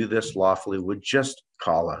how to do this lawfully would just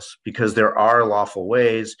call us, because there are lawful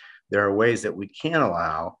ways. There are ways that we can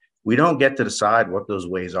allow. We don't get to decide what those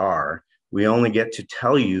ways are. We only get to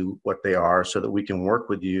tell you what they are so that we can work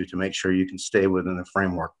with you to make sure you can stay within the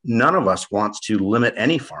framework. None of us wants to limit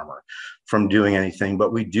any farmer from doing anything,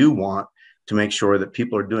 but we do want to make sure that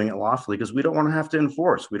people are doing it lawfully, because we don't want to have to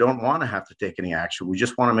enforce. We don't want to have to take any action. We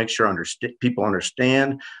just want to make sure people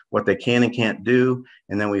understand what they can and can't do.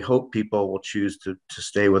 And then we hope people will choose to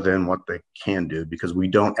stay within what they can do, because we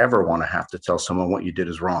don't ever want to have to tell someone what you did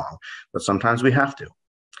is wrong, but sometimes we have to.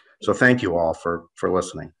 So thank you all for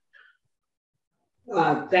listening.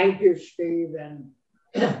 Thank you, Steve. And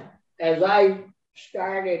as I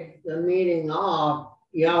started the meeting off,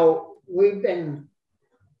 you know, we've been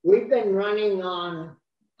running on,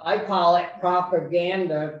 I call it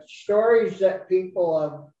propaganda, stories that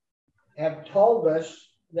people have told us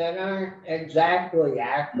that aren't exactly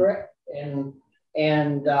accurate, and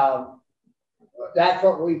that's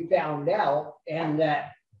what we found out. And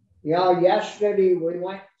that, you know, yesterday we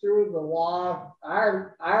went through the law,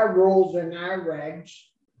 our rules and our regs,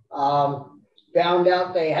 found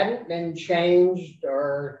out they hadn't been changed,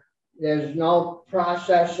 or there's no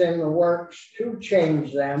process in the works to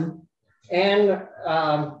change them. And,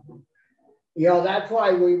 you know, that's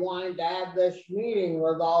why we wanted to have this meeting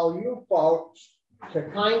with all you folks to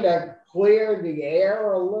kind of clear the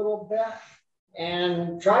air a little bit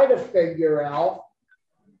and try to figure out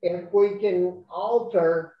if we can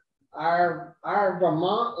alter our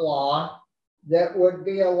Vermont law that would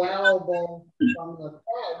be allowable from the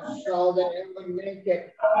feds so that it would make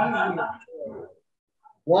it easier.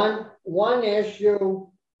 One issue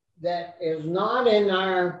that is not in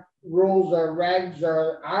our rules or regs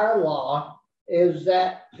or our law is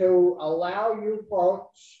that to allow you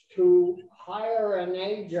folks to hire an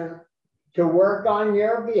agent to work on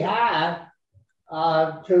your behalf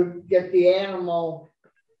to get the animal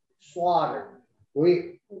slaughtered.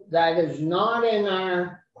 That is not in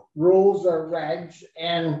our rules or regs,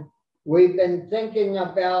 and we've been thinking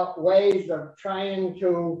about ways of trying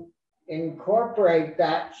to incorporate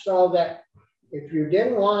that so that if you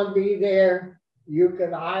didn't want to be there, you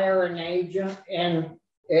could hire an agent. And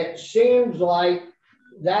it seems like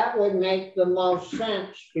that would make the most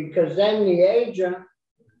sense, because then the agent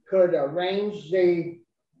could arrange the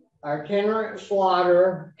itinerant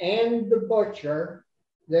slaughterer and the butcher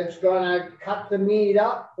that's going to cut the meat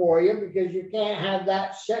up for you, because you can't have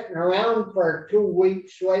that sitting around for 2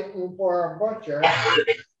 weeks waiting for a butcher,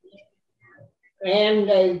 and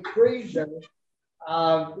a freezer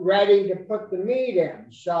ready to put the meat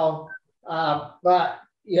in. So, but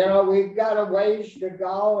you know, we've got a ways to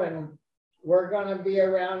go, and we're going to be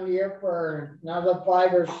around here for another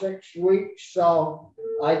 5 or 6 weeks. So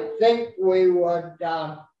I think we would,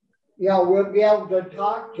 you know, we'll be able to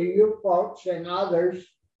talk to you folks and others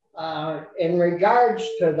in regards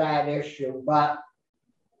to that issue. But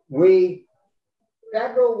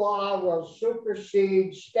federal law will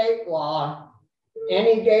supersede state law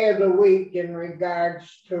any day of the week in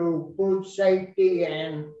regards to food safety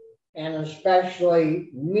and especially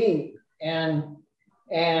meat. And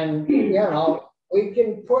you know, we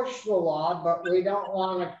can push the law, but we don't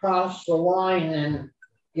want to cross the line and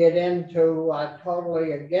get into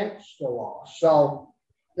totally against the law. So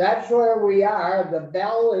that's where we are. The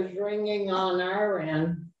bell is ringing on our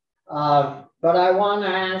end. But I want to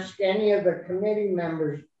ask any of the committee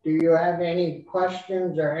members, do you have any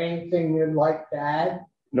questions or anything you'd like to add?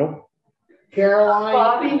 Nope.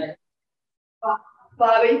 Caroline?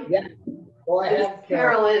 Bobby? Yeah, go ahead,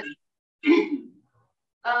 Carolyn.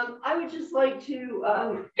 I would just like to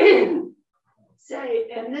say,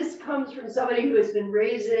 and this comes from somebody who has been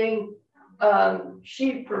raising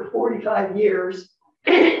sheep for 45 years,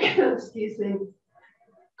 excuse me.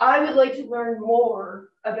 I would like to learn more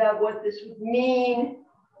about what this would mean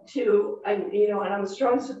to, you know, and I'm a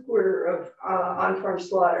strong supporter of on-farm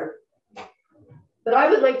slaughter, but I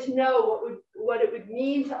would like to know what it would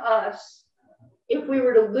mean to us if we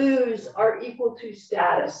were to lose our equal to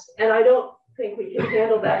status. And I don't think we can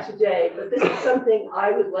handle that today, but this is something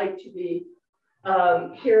I would like to be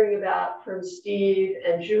hearing about from Steve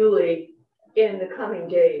and Julie in the coming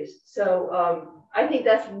days. So I think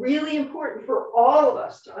that's really important for all of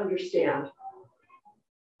us to understand.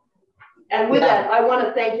 And with that, I want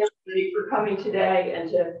to thank everybody for coming today, and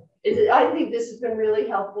I think this has been really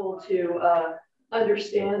helpful to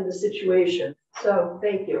understand the situation. So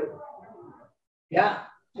thank you. Yeah,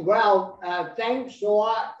 well, thanks a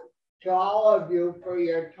lot to all of you for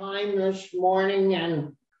your time this morning,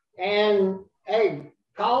 and hey,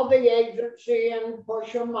 call the agency and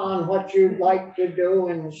push them on what you'd like to do,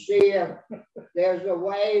 and see if there's a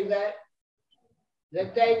way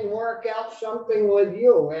that they can work out something with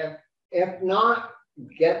you. If not,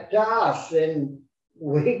 get to us, and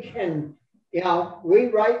we can, you know, we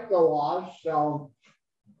write the laws. So,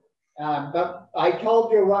 but I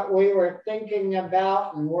told you what we were thinking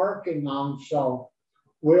about and working on. So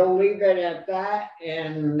we'll leave it at that.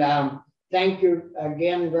 And thank you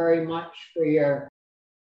again very much for your